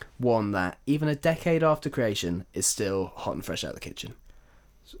anthem, one that, even a decade after creation, is still hot and fresh out of the kitchen."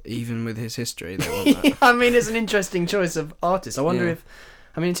 Even with his history, they want that. I mean, it's an interesting choice of artists. I wonder Yeah. if...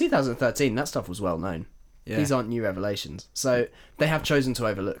 I mean, in 2013, that stuff was well known. Yeah. These aren't new revelations. So they have chosen to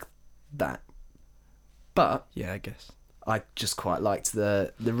overlook that. But Yeah, I guess. I just quite liked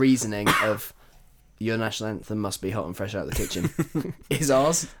the reasoning of your national anthem must be hot and fresh out of the kitchen. Is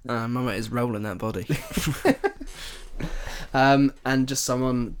ours. My mate is rolling that body. And just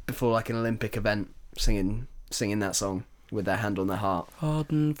someone before like an Olympic event singing that song with their hand on their heart. Hot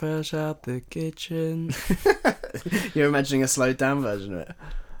and fresh out the kitchen. You're imagining a slowed down version of it.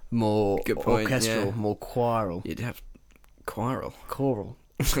 More Good point, orchestral, yeah. more choral. You'd have choral. Choral.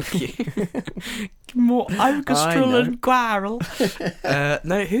 More orchestral know. and choral.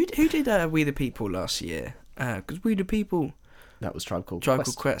 No, who did We the People last year? Because We the People, That was Tribe Called Tribe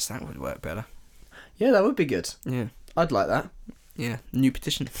Quest. Called Quest, that would work better. Yeah, that would be good. Yeah, I'd like that. yeah. New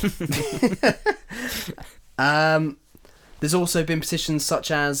petition. There's also been petitions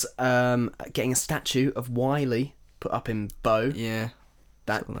such as getting a statue of Wiley put up in Bow. Yeah,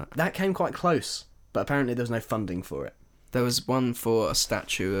 That saw that. that came quite close, but apparently there was no funding for it. There was one for a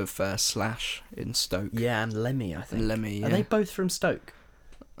statue of Slash in Stoke. Yeah, and Lemmy, I think. And Lemmy, yeah. Are they both from Stoke?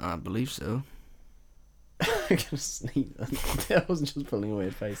 I believe so. I'm gonna sneeze. I wasn't just pulling a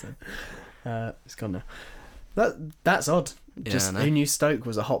weird face then. It's gone now. That's odd. Yeah, Just I know. who knew Stoke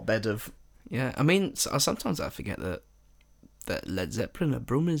was a hotbed of... Yeah, I mean, sometimes I forget that Led Zeppelin are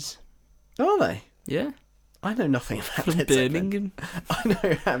Brummers. Are they? Yeah, I know nothing about from Led Zeppelin. Birmingham. I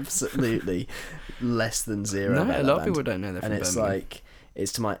know absolutely less than zero No, about a that lot of band. people don't know they're from And it's Birmingham. like,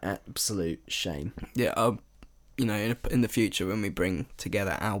 it's to my absolute shame. Yeah, you know, in the future when we bring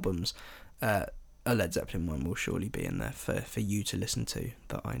together albums, a Led Zeppelin one will surely be in there for you to listen to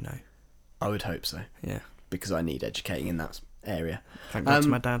that I know. I would hope so, Yeah, because I need educating in that area. thank God to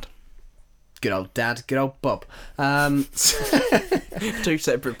my dad. Good old Dad, good old Bob. Two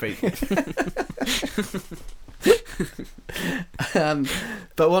separate people.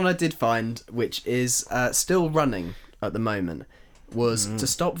 But one I did find, which is still running at the moment, was to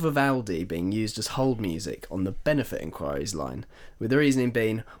stop Vivaldi being used as hold music on the benefit inquiries line, with the reasoning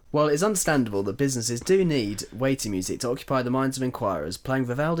being, while it is understandable that businesses do need waiting music to occupy the minds of inquirers, playing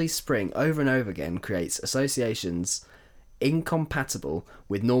Vivaldi's Spring over and over again creates associations incompatible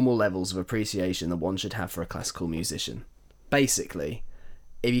with normal levels of appreciation that one should have for a classical musician. Basically,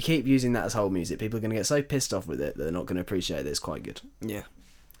 if you keep using that as hold music, people are going to get so pissed off with it that they're not going to appreciate that it's quite good. Yeah.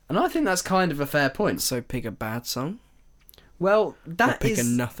 And I think that's kind of a fair point. So pick a bad song. Well, Or that pick a is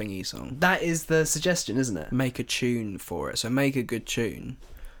nothingy song. that is the suggestion, isn't it? Make a tune for it. So make a good tune,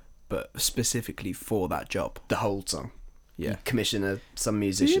 but specifically for that job. The whole song. Yeah. You commission some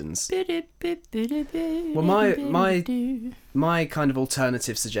musicians. Well, My kind of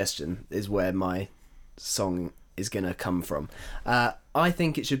alternative suggestion is where my song is going to come from. I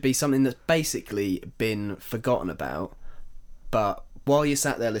think it should be something that's basically been forgotten about, but while you're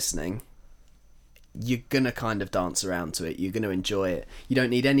sat there listening, you're going to kind of dance around to it. You're going to enjoy it. You don't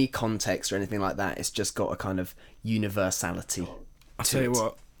need any context or anything like that. It's just got a kind of universality. I'll to tell you it.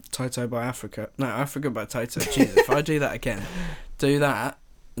 what, Toto by Africa. No, Africa by Toto. Jesus, if I do that again, do that,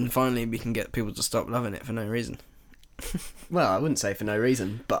 and finally we can get people to stop loving it for no reason. Well, I wouldn't say for no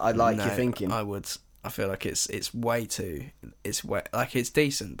reason, but I like No, your thinking. I would. I feel like it's way too. It's way, like it's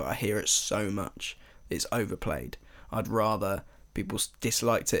decent, but I hear it so much. It's overplayed. I'd rather people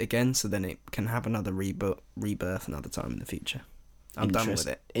disliked it again, so then it can have another rebirth another time in the future. I'm done with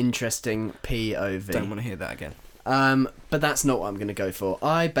it. Interesting POV. Don't want to hear that again. But that's not what I'm going to go for.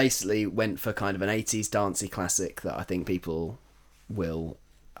 I basically went for kind of an 80s dancey classic that I think people will...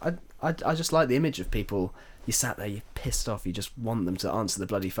 I just like the image of people, you sat there, you're pissed off, you just want them to answer the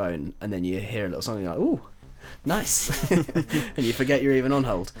bloody phone, and then you hear a little song and you're like, ooh, nice. And you forget you're even on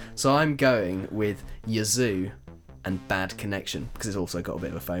hold. So I'm going with Yazoo and Bad Connection, because it's also got a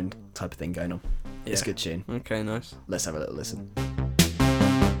bit of a phone type of thing going on. It's a Yeah. good tune. Okay, nice. Let's have a little listen.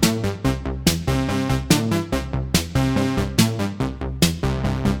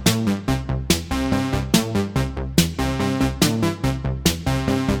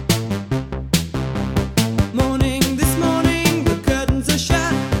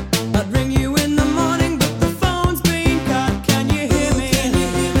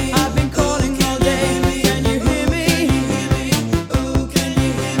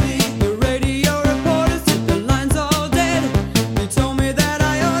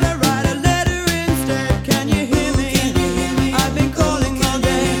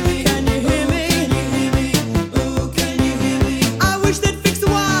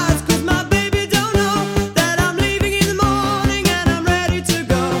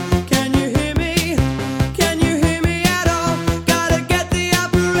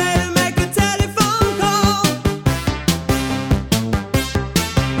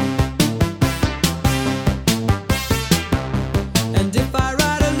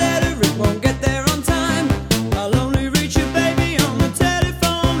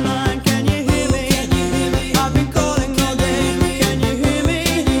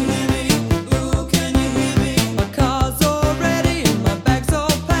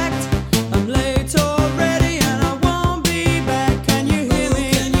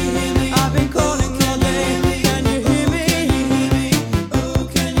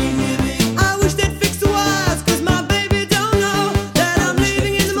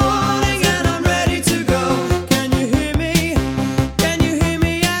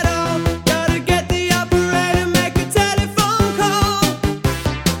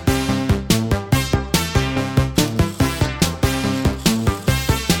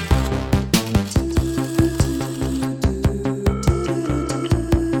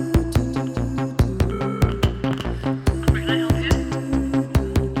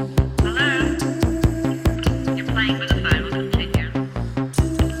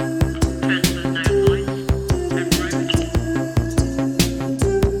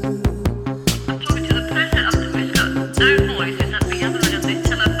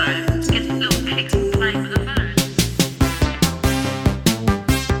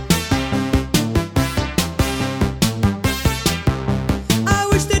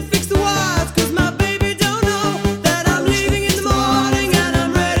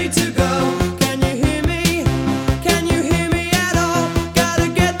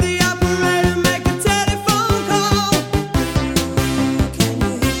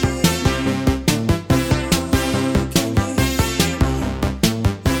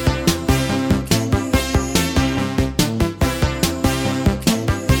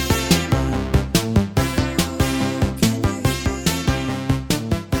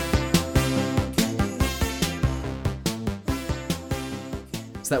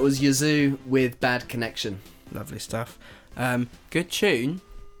 So that was Yazoo with Bad Connection. Lovely stuff. Good tune,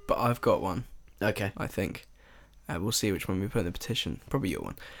 but I've got one, Okay. I think. We'll see which one we put in the petition. Probably your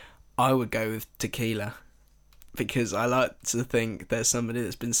one. I would go with Tequila, because I like to think there's somebody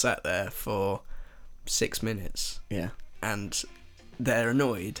that's been sat there for 6 minutes Yeah. and they're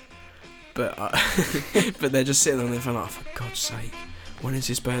annoyed, but but they're just sitting on their phone like, for God's sake, when is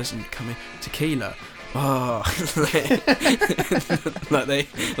this person coming? Tequila. Oh, like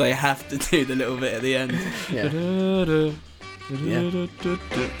they have to do the little bit at the end. Yeah.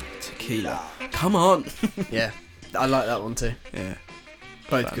 Tequila. Come on. Yeah. I like that one too. Yeah.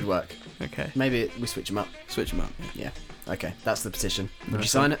 Both Fun. could work. Okay. Maybe we switch them up. Switch them up. Yeah. Okay. That's the petition. Would Nice you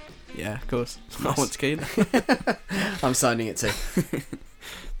sign it? Yeah, of course. I Nice. want tequila. I'm signing it too.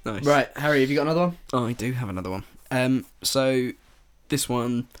 Nice. Right, Harry, have you got another one? I do have another one. So this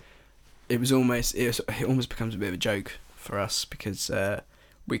one, it almost becomes a bit of a joke for us, because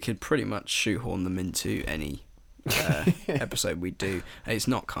we could pretty much shoehorn them into any episode we do. It's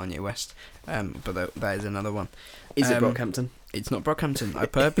not Kanye West, but that is another one. Is it Brockhampton? It's not Brockhampton. I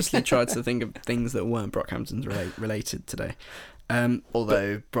purposely tried to think of things that weren't Brockhampton related today.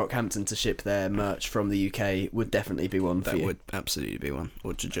 Although Brockhampton to ship their merch from the UK would definitely be one for that you. would absolutely be one.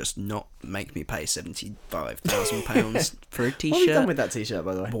 Or to just not make me pay £75,000 for a What have you done t-shirt. with that t-shirt,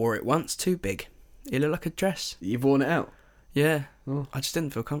 by the way? Wore it once, too big. It looked like a dress. You've worn it out? Yeah. Oh. I just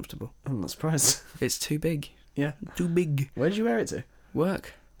didn't feel comfortable. I'm not surprised. It's too big. Yeah. Too big. Where did you wear it to?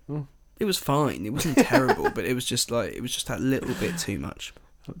 Work. Oh. It was fine. It wasn't terrible, but it was just that little bit too much.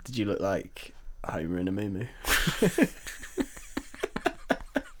 Did you look like Homer in a moo-moo?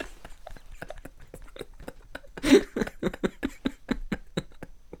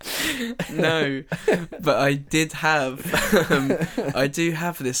 No, but I did have I do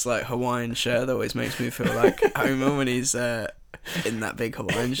have this like Hawaiian shirt that always makes me feel like Homer when he's in that big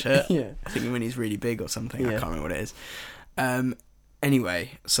Hawaiian shirt. Yeah. I think when he's really big or something. I Yeah. can't remember what it is.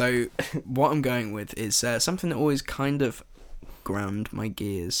 Anyway, so what I'm going with is something that always kind of ground my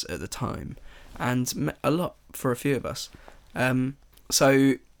gears at the time, and a lot for a few of us.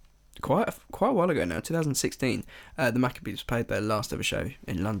 So quite a while ago now, 2016, the Maccabees played their last ever show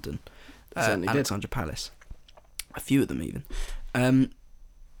in London, Certainly did. Alexandra Palace. A few of them even.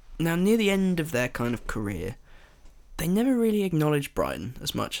 Now near the end of their kind of career, they never really acknowledged Brighton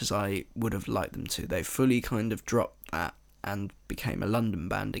as much as I would have liked them to. They fully kind of dropped that and became a London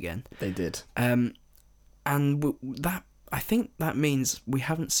band again. They did. And that, I think that means we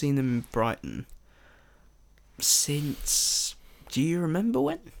haven't seen them in Brighton since. Do you remember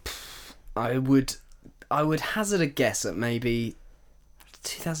when? I would hazard a guess at maybe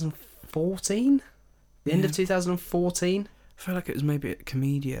 2014? The end of 2014? I feel like it was maybe at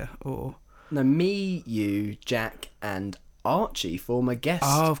Comedia or. No, me, you, Jack, and Archie, former guest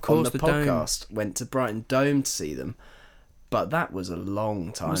Oh, of course, on the the Dome. podcast, went to Brighton Dome to see them. But that was a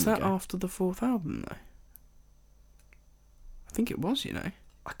long time Was that ago. after the fourth album though? I think it was, you know.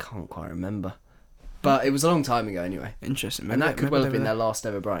 I can't quite remember. But it was a long time ago anyway. Interesting. And that could maybe well they have were been there. their last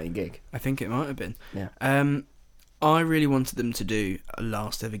ever Brighton gig. I think it might have been. Yeah. I really wanted them to do a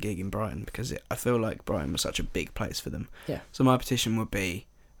last ever gig in Brighton because I feel like Brighton was such a big place for them. Yeah. So my petition would be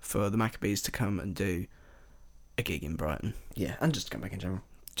for the Maccabees to come and do a gig in Brighton. Yeah, and just come back in general.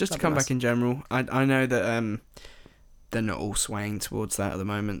 Just That'd to come be nice. back in general. I know that they're not all swaying towards that at the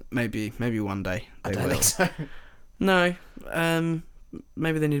moment. Maybe one day they I don't will. think so. No.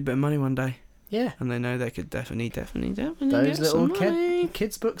 Maybe they need a bit of money one day. Yeah. And they know they could definitely Those get little some money.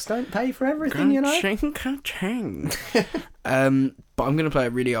 kids' books don't pay for everything, you know? Ka-ching, ka-ching. But I'm going to play a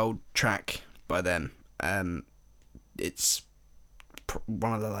really old track by them. It's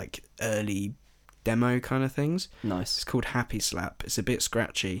one of the like early demo kind of things. Nice. It's called Happy Slap. It's a bit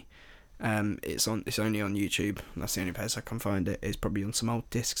scratchy. It's only on YouTube. That's the only place I can find it. It's probably on some old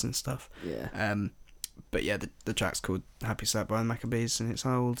discs and stuff. Yeah. But yeah, the track's called Happy Slap by the Maccabees, and it's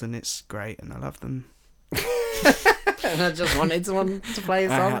old and it's great, and I love them. And I just wanted someone to play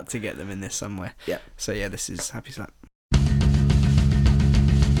a I song. had to get them in this somewhere. Yeah. So yeah, this is Happy Slap.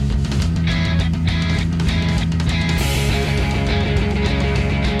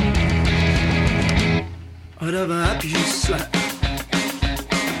 I'd have a happy slap.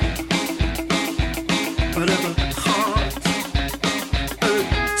 I'd have a heart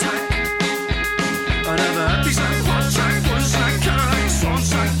attack. I'd have a happy slap, hot track, one slack, Cadillac, swan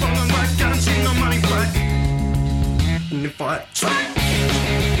sack, falling back, guaranteed no money back. And if I try,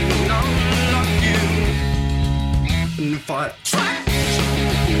 no, not you. And if I try,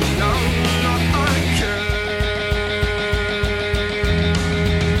 no, not I care.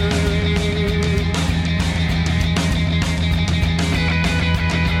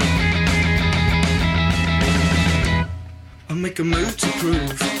 a move to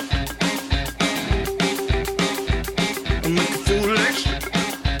prove. I'll make a foolish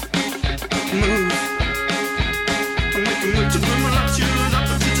move. I'll make a move to bring my life to you.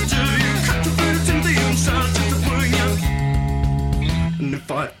 You cut the birds in the inside to the bring you. And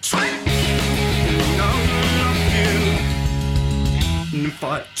if I try, no, I love you. And if I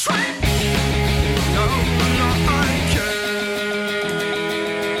try, no, I care.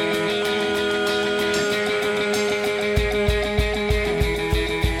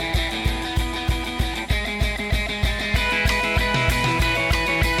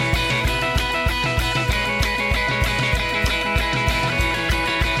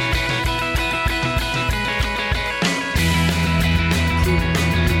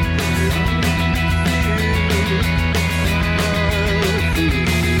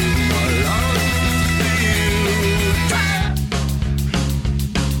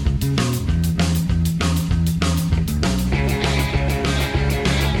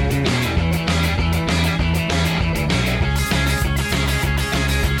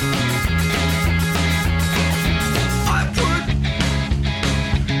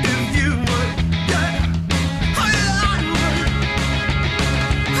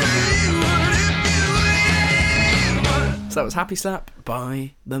 So that was Happy Slap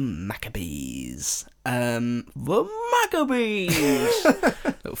by the Maccabees. The Maccabees!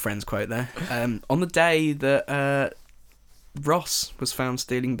 Little Friends quote there. On the day that Ross was found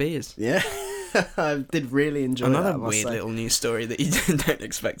stealing beers. Yeah, I did really enjoy Another that. I must weird say. little news story that you don't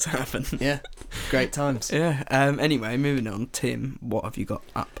expect to happen. Yeah, great times. Yeah. Anyway, moving on. Tim, what have you got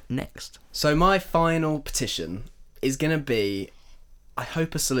up next? So my final petition is going to be, I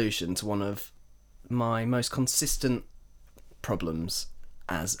hope, a solution to one of my most consistent problems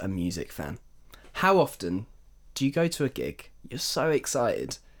as a music fan. How often do you go to a gig, you're so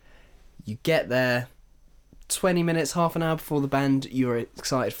excited, you get there 20 minutes, half an hour before the band you're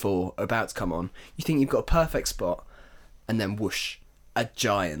excited for are about to come on, you think you've got a perfect spot, and then whoosh, a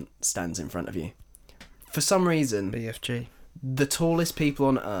giant stands in front of you. For some reason, BFG. the tallest people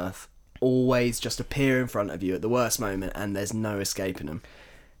on earth always just appear in front of you at the worst moment, and there's no escaping them.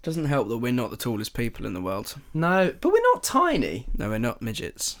 Doesn't help that we're not the tallest people in the world. No, but we're not tiny. No, we're not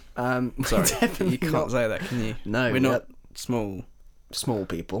midgets. We're Sorry, definitely you can't not say that, can you? No, we're not small. small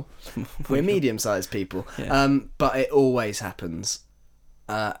people. We're medium-sized people. Yeah. But it always happens,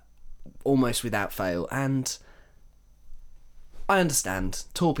 almost without fail. And I understand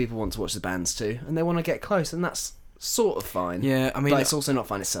tall people want to watch the bands too, and they want to get close, and that's sort of fine. Yeah, I mean, but it's also not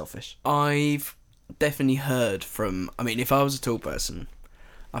fine. It's selfish. I've definitely heard from... I mean, if I was a tall person,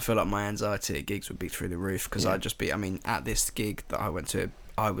 I feel like my anxiety at gigs would be through the roof, because Yeah. I'd just be... I mean, at this gig that I went to,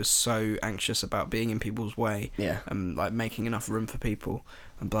 I was so anxious about being in people's way Yeah. and like making enough room for people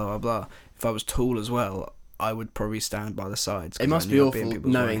and blah, blah, blah. If I was tall as well, I would probably stand by the sides. 'cause It must I be knew I'd in awful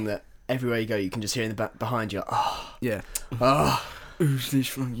people's knowing way. that everywhere you go, you can just hear in the back behind you, oh, Yeah. oh. Who's this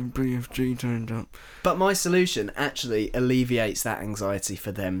fucking BFG turned up? But my solution actually alleviates that anxiety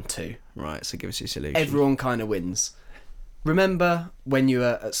for them too. Right, so give us your solution. Everyone kind of wins. Remember when you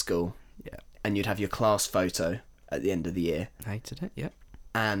were at school? Yeah. And you'd have your class photo at the end of the year, Hated it, yeah.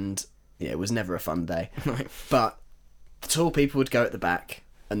 and yeah, it was never a fun day. Right. But the tall people would go at the back,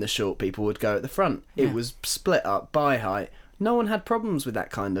 and the short people would go at the front. Yeah. It was split up by height. No one had problems with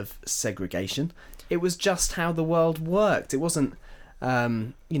that kind of segregation. It was just how the world worked. It wasn't,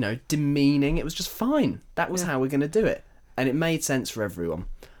 demeaning. It was just fine. That was how we're going to do it. And it made sense for everyone.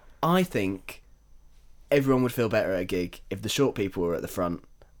 I think everyone would feel better at a gig if the short people were at the front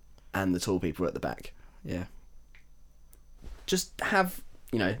and the tall people were at the back. Yeah. Just have,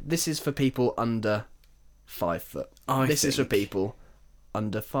 this is for people under 5 foot. I This is for think- people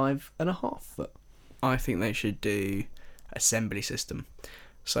under 5.5 foot. I think they should do assembly system.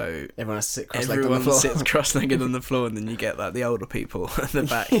 So Everyone has to sit cross-legged on the everyone floor. sits cross-legged on the floor, and then you get like the older people at the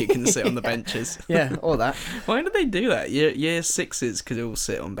back who can sit on the benches. Yeah, or that. Why did they do that? Year sixes could all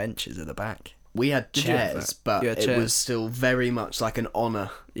sit on benches at the back. We had Did you have chairs, that? but You had it chairs? was still very much like an honour.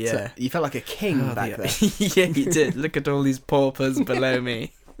 Yeah. You felt like a king Oh, back yeah. then. Yeah, you did. Look at all these paupers below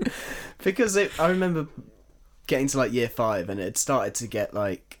me. Because I remember getting to like year 5, and it had started to get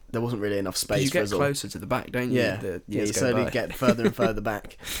like, there wasn't really enough space You for get us all. closer to the back, don't you? Yeah, The you years go slowly by. get further and further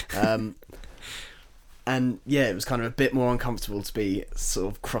back. And yeah, it was kind of a bit more uncomfortable to be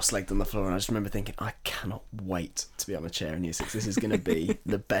sort of cross-legged on the floor, and I just remember thinking, I cannot wait to be on a chair in year 6. This is going to be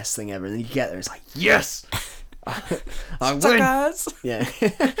the best thing ever. And then you get there, it's like, yes! I win! Suckers! Yeah.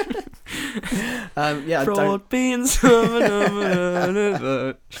 Yeah, I don't... Fraud being so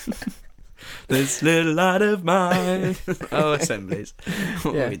This little light of mine. Oh, assemblies.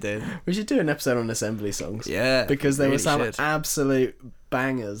 What Yeah. are we doing? We should do an episode on assembly songs. Yeah. Because there really were some should. absolute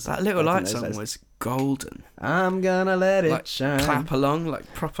bangers. That Little back in Light those song days. was golden. I'm gonna let it Like, shine. clap along,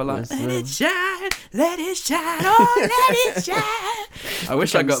 like proper like, Yes, let sir. it shine, let it shine, oh, let it shine. I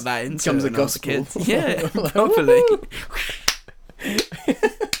wish I got that into becomes it a when I was a kid. gospel. Yeah, Like, properly.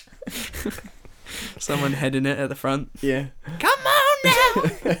 Someone heading it at the front. Yeah. Come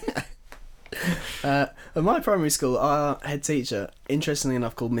on now. At my primary school, our head teacher, interestingly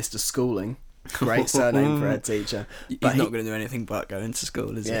enough, called Mr. Schooling. Great surname for head teacher. He's But not going to do anything but go into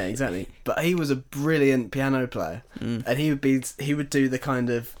school, is Yeah, he? exactly. But he was a brilliant piano player, and he would do the kind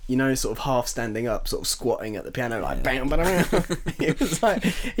of, you know, sort of half standing up, sort of squatting at the piano, like bam, bam, bam. It was like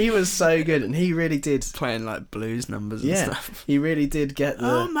he was so good, and he really did. Playing like blues numbers and Yeah, stuff. he really did get the.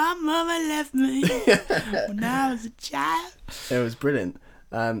 Oh, my mama left me when I was a child. It was brilliant.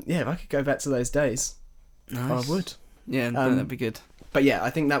 Yeah, if I could go back to those days, Nice. I would. Yeah, no, that'd be good. But yeah, I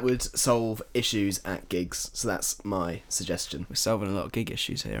think that would solve issues at gigs. So that's my suggestion. We're solving a lot of gig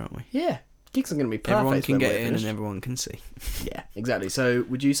issues here, aren't we? Yeah, gigs are going to be perfect. Everyone can when get we're in finished. and everyone can see. Yeah, exactly. So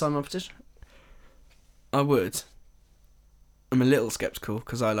would you sign my petition? I would. I'm a little sceptical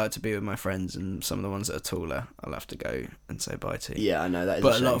because I like to be with my friends, and some of the ones that are taller, I'll have to go and say bye to. Yeah, I know that is.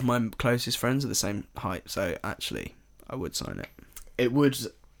 But a a lot shame. of my closest friends are the same height, so actually, I would sign it. It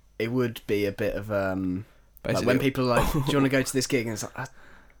would be a bit of like Basically, when people are like, do you want to go to this gig? And it's like,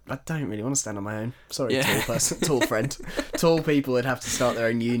 I don't really want to stand on my own. Sorry, Yeah. tall person, tall friend. Tall people would have to start their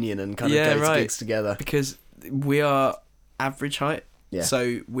own union and kind of Yeah, go to right. gigs together. because we are average height, Yeah.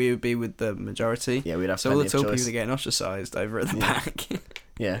 so we would be with the majority. Yeah, we'd have So all the plenty of tall choice. people are getting ostracised over at the Yeah. back.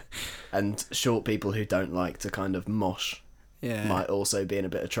 Yeah, and short people who don't like to kind of mosh Yeah, might also be in a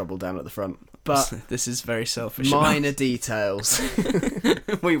bit of trouble down at the front. But this is very selfish. minor details.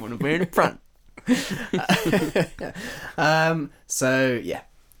 We want to be in the front. So yeah,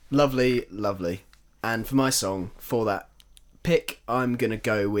 lovely. And for my song, for that pick, I'm gonna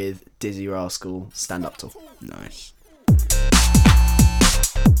go with Dizzy Rascal, Stand Up Tall. Nice.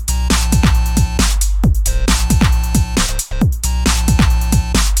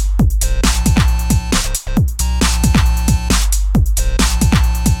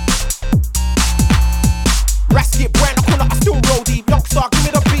 Rasket brand, I call it, I still roll deep. Youngstar, give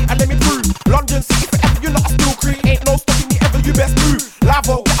me the beat and let me prove. London City forever, you lot, I still creep. Ain't no stopping me ever, you best move. Live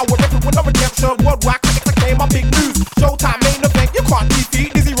out, get away, everyone, no redemption. Worldwide, critics, I claim my big news. Showtime, main event, you can't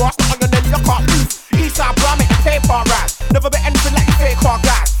defeat. Dizzy Ross, not on your nelly, you can't lose. Eastside, bro, I make the paper rise. Never bet anything like you fake car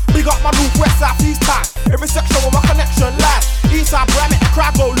guys. Big up my north, west side, east time. Every section where my connection lies. Eastside, bro, I make the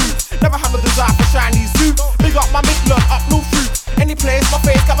crowd go loose. Never have a desire for shiny suits. Big up my Midland, up no fruits. Any place, my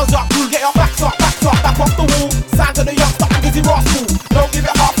face covers up, crew. Get your backs up, back off the wall. Sign to the youngster and Dizzy Rascal. Don't give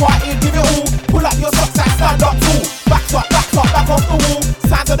it half-hearted, give it all. Pull up your socks and stand up tall. Back off the wall.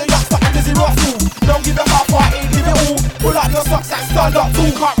 Sign to the youngster and Dizzy Rascal. Don't give it half-hearted, give it all. Pull up your socks and stand up tall.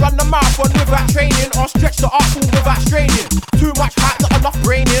 Can't run the marathon without training, or stretch the arsenal without straining. Too much hype, not enough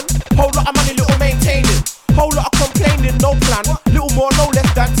braining. Whole lot of money, little maintaining. Whole lot of complaining, no plan. Little more, no less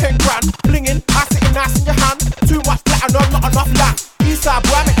than 10 grand. Blinging, I sitting nice in your hand. Too much platinum, not enough land. Eastside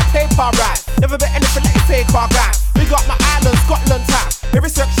boy, I make the paper rise. Never bet anything like you fake car guys. Big up my island, Scotland time. Every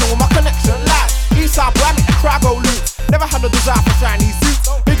section where my connection lies. Eastside boy, I make the crowd go loose. Never had no desire for shiny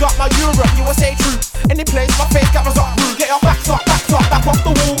suits. Big up my Europe, USA troops. Any place, my face cameras up rude. Get your backs up, back off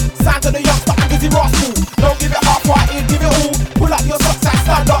the wall. Sign to the youngster and Dizzy Rascal. Don't give it half-hearted, give it all. Pull up your socks and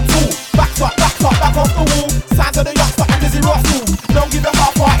stand up tall. Back off the wall. Sign to the youngster and Dizzy Rascal. Don't give it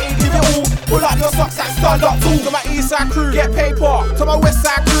half-hearted, give it all. Pull up your socks and stand up tall. To my east side crew, get paper. To my west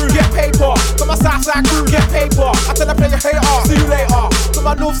side crew, get paper. To my south side crew, get paper. I tell the player hater, see you later. To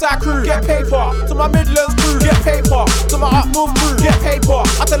my north side crew, get paper. To my Midlands crew, get paper. To my up north crew, get paper.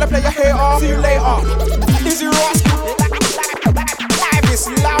 I tell the player hater, see you later. Dizzy Rascal, livest,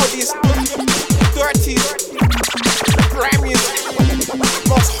 loudest, dirtiest, grimiest,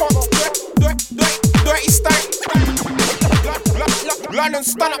 most hot, dirty stank. London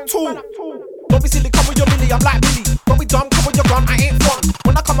stand up tall. Don't be silly, come with your Billy, I'm like Billy. Don't be dumb, come with your gun, I ain't fun.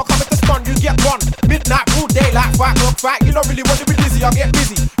 When I come with the stun, you get one. Midnight, broad daylight, 5 o'clock fight. You don't really want to be busy, I get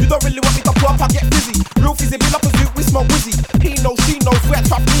busy. You don't really want me to pop, I get busy. Real fizzy, be like a zoo, we smoke wizzy. He knows, she knows, we're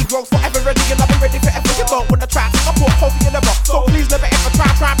tough Negroes. Forever ready and I'll be ready forever. You don't wanna try, think I put hope in your lever. So please never ever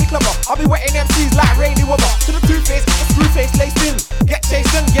try and be clever. I'll be wetting MCs like rainy weather. To the two-face, get the screw face laced in. Get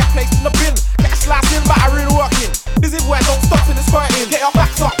chased in, get placed in the bin. Get a slice in, but I really working. This is where don't stop till it's hurting. Get your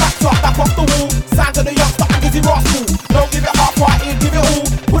backs up, back off the wall. Sign to the youngster and Dizzy Rascal. Don't give it half-hearted, give it all.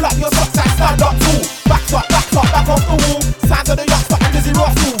 Pull up your socks and stand up tall. Back off the wall. Sign to the youngster and Dizzy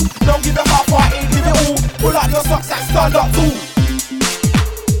Rascal. Don't give it half-hearted.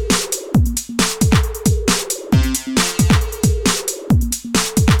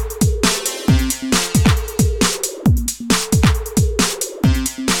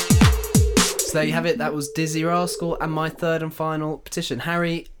 have it. That was Dizzy Rascal and my third and final petition.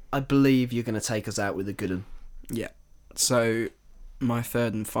 Harry, I believe you're going to take us out with a good one. Yeah. So, my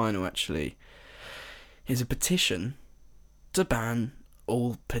third and final, actually, is a petition to ban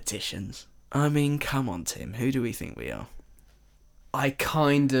all petitions. I mean, come on, Tim. Who do we think we are? I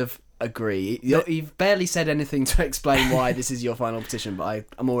kind of agree. You've barely said anything to explain why this is your final petition, but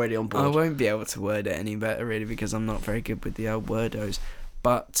I'm already on board. I won't be able to word it any better, really, because I'm not very good with the old wordos.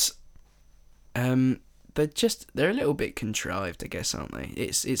 But they're a little bit contrived, I guess, aren't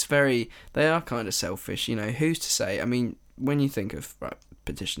they? They are kind of selfish. You know, who's to say? I mean, when you think of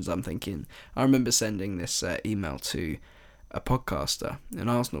petitions, I'm thinking, I remember sending this email to a podcaster, an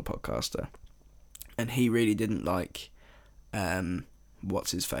Arsenal podcaster, and he really didn't like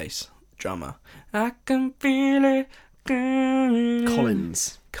what's his face, drummer. I can feel it.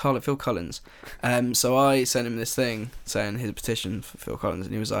 Collins. Phil Collins. So I sent him this thing saying his petition for Phil Collins,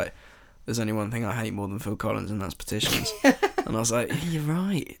 and he was like, "There's only one thing I hate more than Phil Collins, and that's petitions." And I was like, yeah, "You're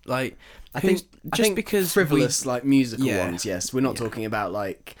right." Like, I think because frivolous, like musical Yeah. ones. Yes, we're not talking about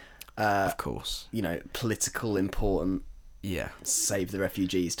like, of course, political important. yeah, Save the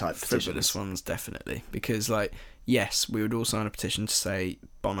refugees type petitions. frivolous ones definitely, because like, yes, we would all sign a petition to say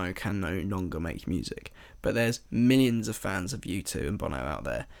Bono can no longer make music, but there's millions of fans of U2 and Bono out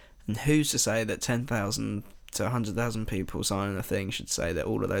there, and who's to say that 10,000 to 100,000 people signing a thing should say that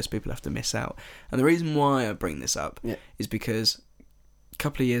all of those people have to miss out? And the reason why I bring this up is because a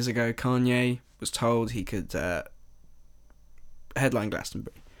couple of years ago Kanye was told he could headline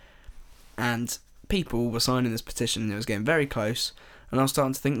Glastonbury, and people were signing this petition, and it was getting very close, and I was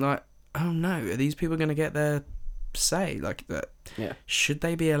starting to think like, oh no, are these people going to get their say? Like, that? Yeah. Should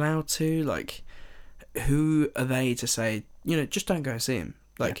they be allowed to? Like, who are they to say, just don't go see him?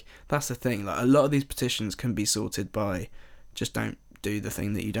 Like, that's the thing. Like, a lot of these petitions can be sorted by just don't do the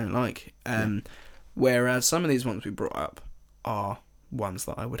thing that you don't like. Whereas some of these ones we brought up are ones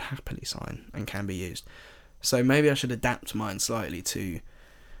that I would happily sign and can be used. So maybe I should adapt mine slightly to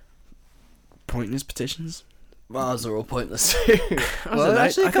pointless petitions. Well, ours are all pointless too. Well,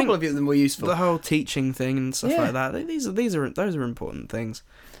 actually, I a couple think of them were useful. The whole teaching thing and stuff like that. Those are important things.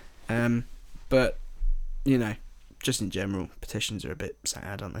 But just in general, petitions are a bit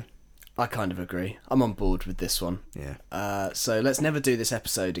sad, aren't they? I kind of agree. I'm on board with this one. Yeah. So let's never do this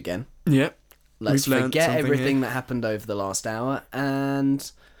episode again. Yep. Let's We've learnt forget something everything here. that happened over the last hour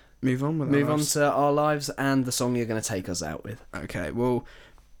and Move on to our lives and the song you're going to take us out with. Okay. Well,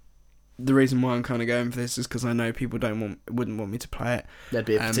 the reason why I'm kind of going for this is because I know people wouldn't want me to play it. There'd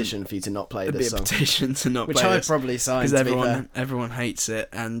be a petition for you to not play There'd this be a song. petition to not Which play I'd this, probably sign, because to be fair. everyone hates it,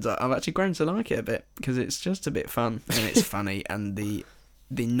 and I've actually grown to like it a bit because it's just a bit fun and it's funny, and the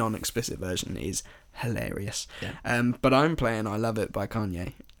non-explicit version is hilarious. Yeah. But I'm playing "I Love It" by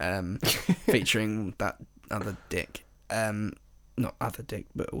Kanye, featuring that other dick. Not other dick,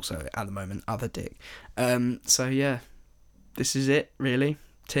 but also at the moment other dick. So yeah, this is it really.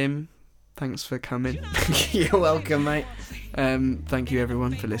 Tim, thanks for coming. You're welcome, mate. Thank you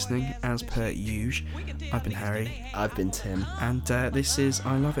everyone for listening. As per usual, I've been Harry. I've been Tim. And this is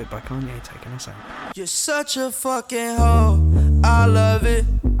 "I Love It" by Kanye taking us out. You're such a fucking hoe, I love it.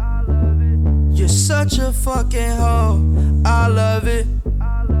 You're such a fucking hoe, I love it.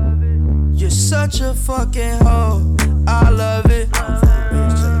 You're such a fucking hoe, I love it.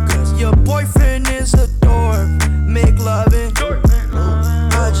 Your boyfriend is a dork, make loving.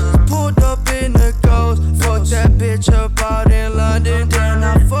 I just pulled up in the ghost, fucked that bitch up out in London. Then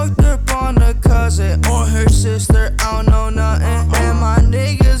I fucked up on a cousin or her sister, I don't know nothing. And my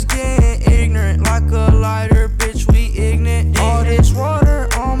niggas getting ignorant like a lighter, bitch, we ignorant. All this water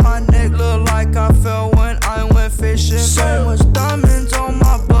on my neck look like I fell when I went fishing. So much diamonds on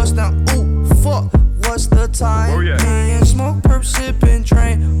my bust now, ooh, fuck, what's the time? Me and smoke, perp, sipping,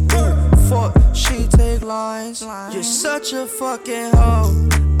 drain, ooh, fuck, she take lines. You're such a fucking hoe,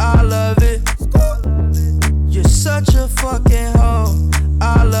 I love it. You're such a fucking hoe,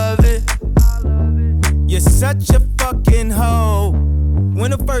 I love it. You're such a fucking hoe.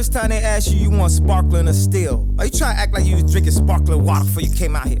 When the first time they asked you, you want sparkling or still? Are you trying to act like you was drinking sparkling water before you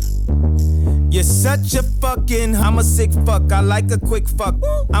came out here? You're such a fucking, I'm a sick fuck, I like a quick fuck.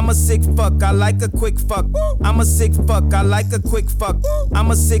 I'm a sick fuck, I like a quick fuck. I'm a sick fuck, I like a quick fuck.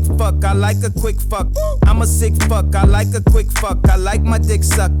 I'm a sick fuck, I like a quick fuck. I'm a sick fuck, I like a quick fuck. I like my dick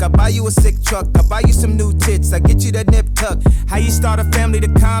suck, I buy you a sick truck. I buy you some new tits, I get you that nip tuck. How you start a family, the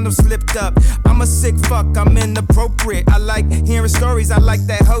condom slipped up. I'm a sick fuck, I'm inappropriate. I like hearing stories, I like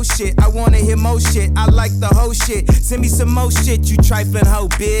that hoe shit. I wanna hear more shit, I like the hoe shit. Send me some more shit, you trifling hoe,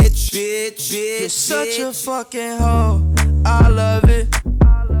 bitch. Bitch. You're such a fucking hoe, I love it.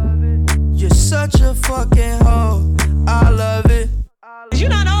 You're such a fucking hoe. I love it. You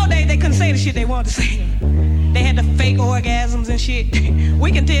know, in the old days, they couldn't say the shit they wanted to say. They had the fake orgasms and shit.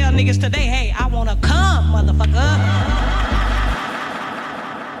 We can tell niggas today, hey, I wanna come, motherfucker.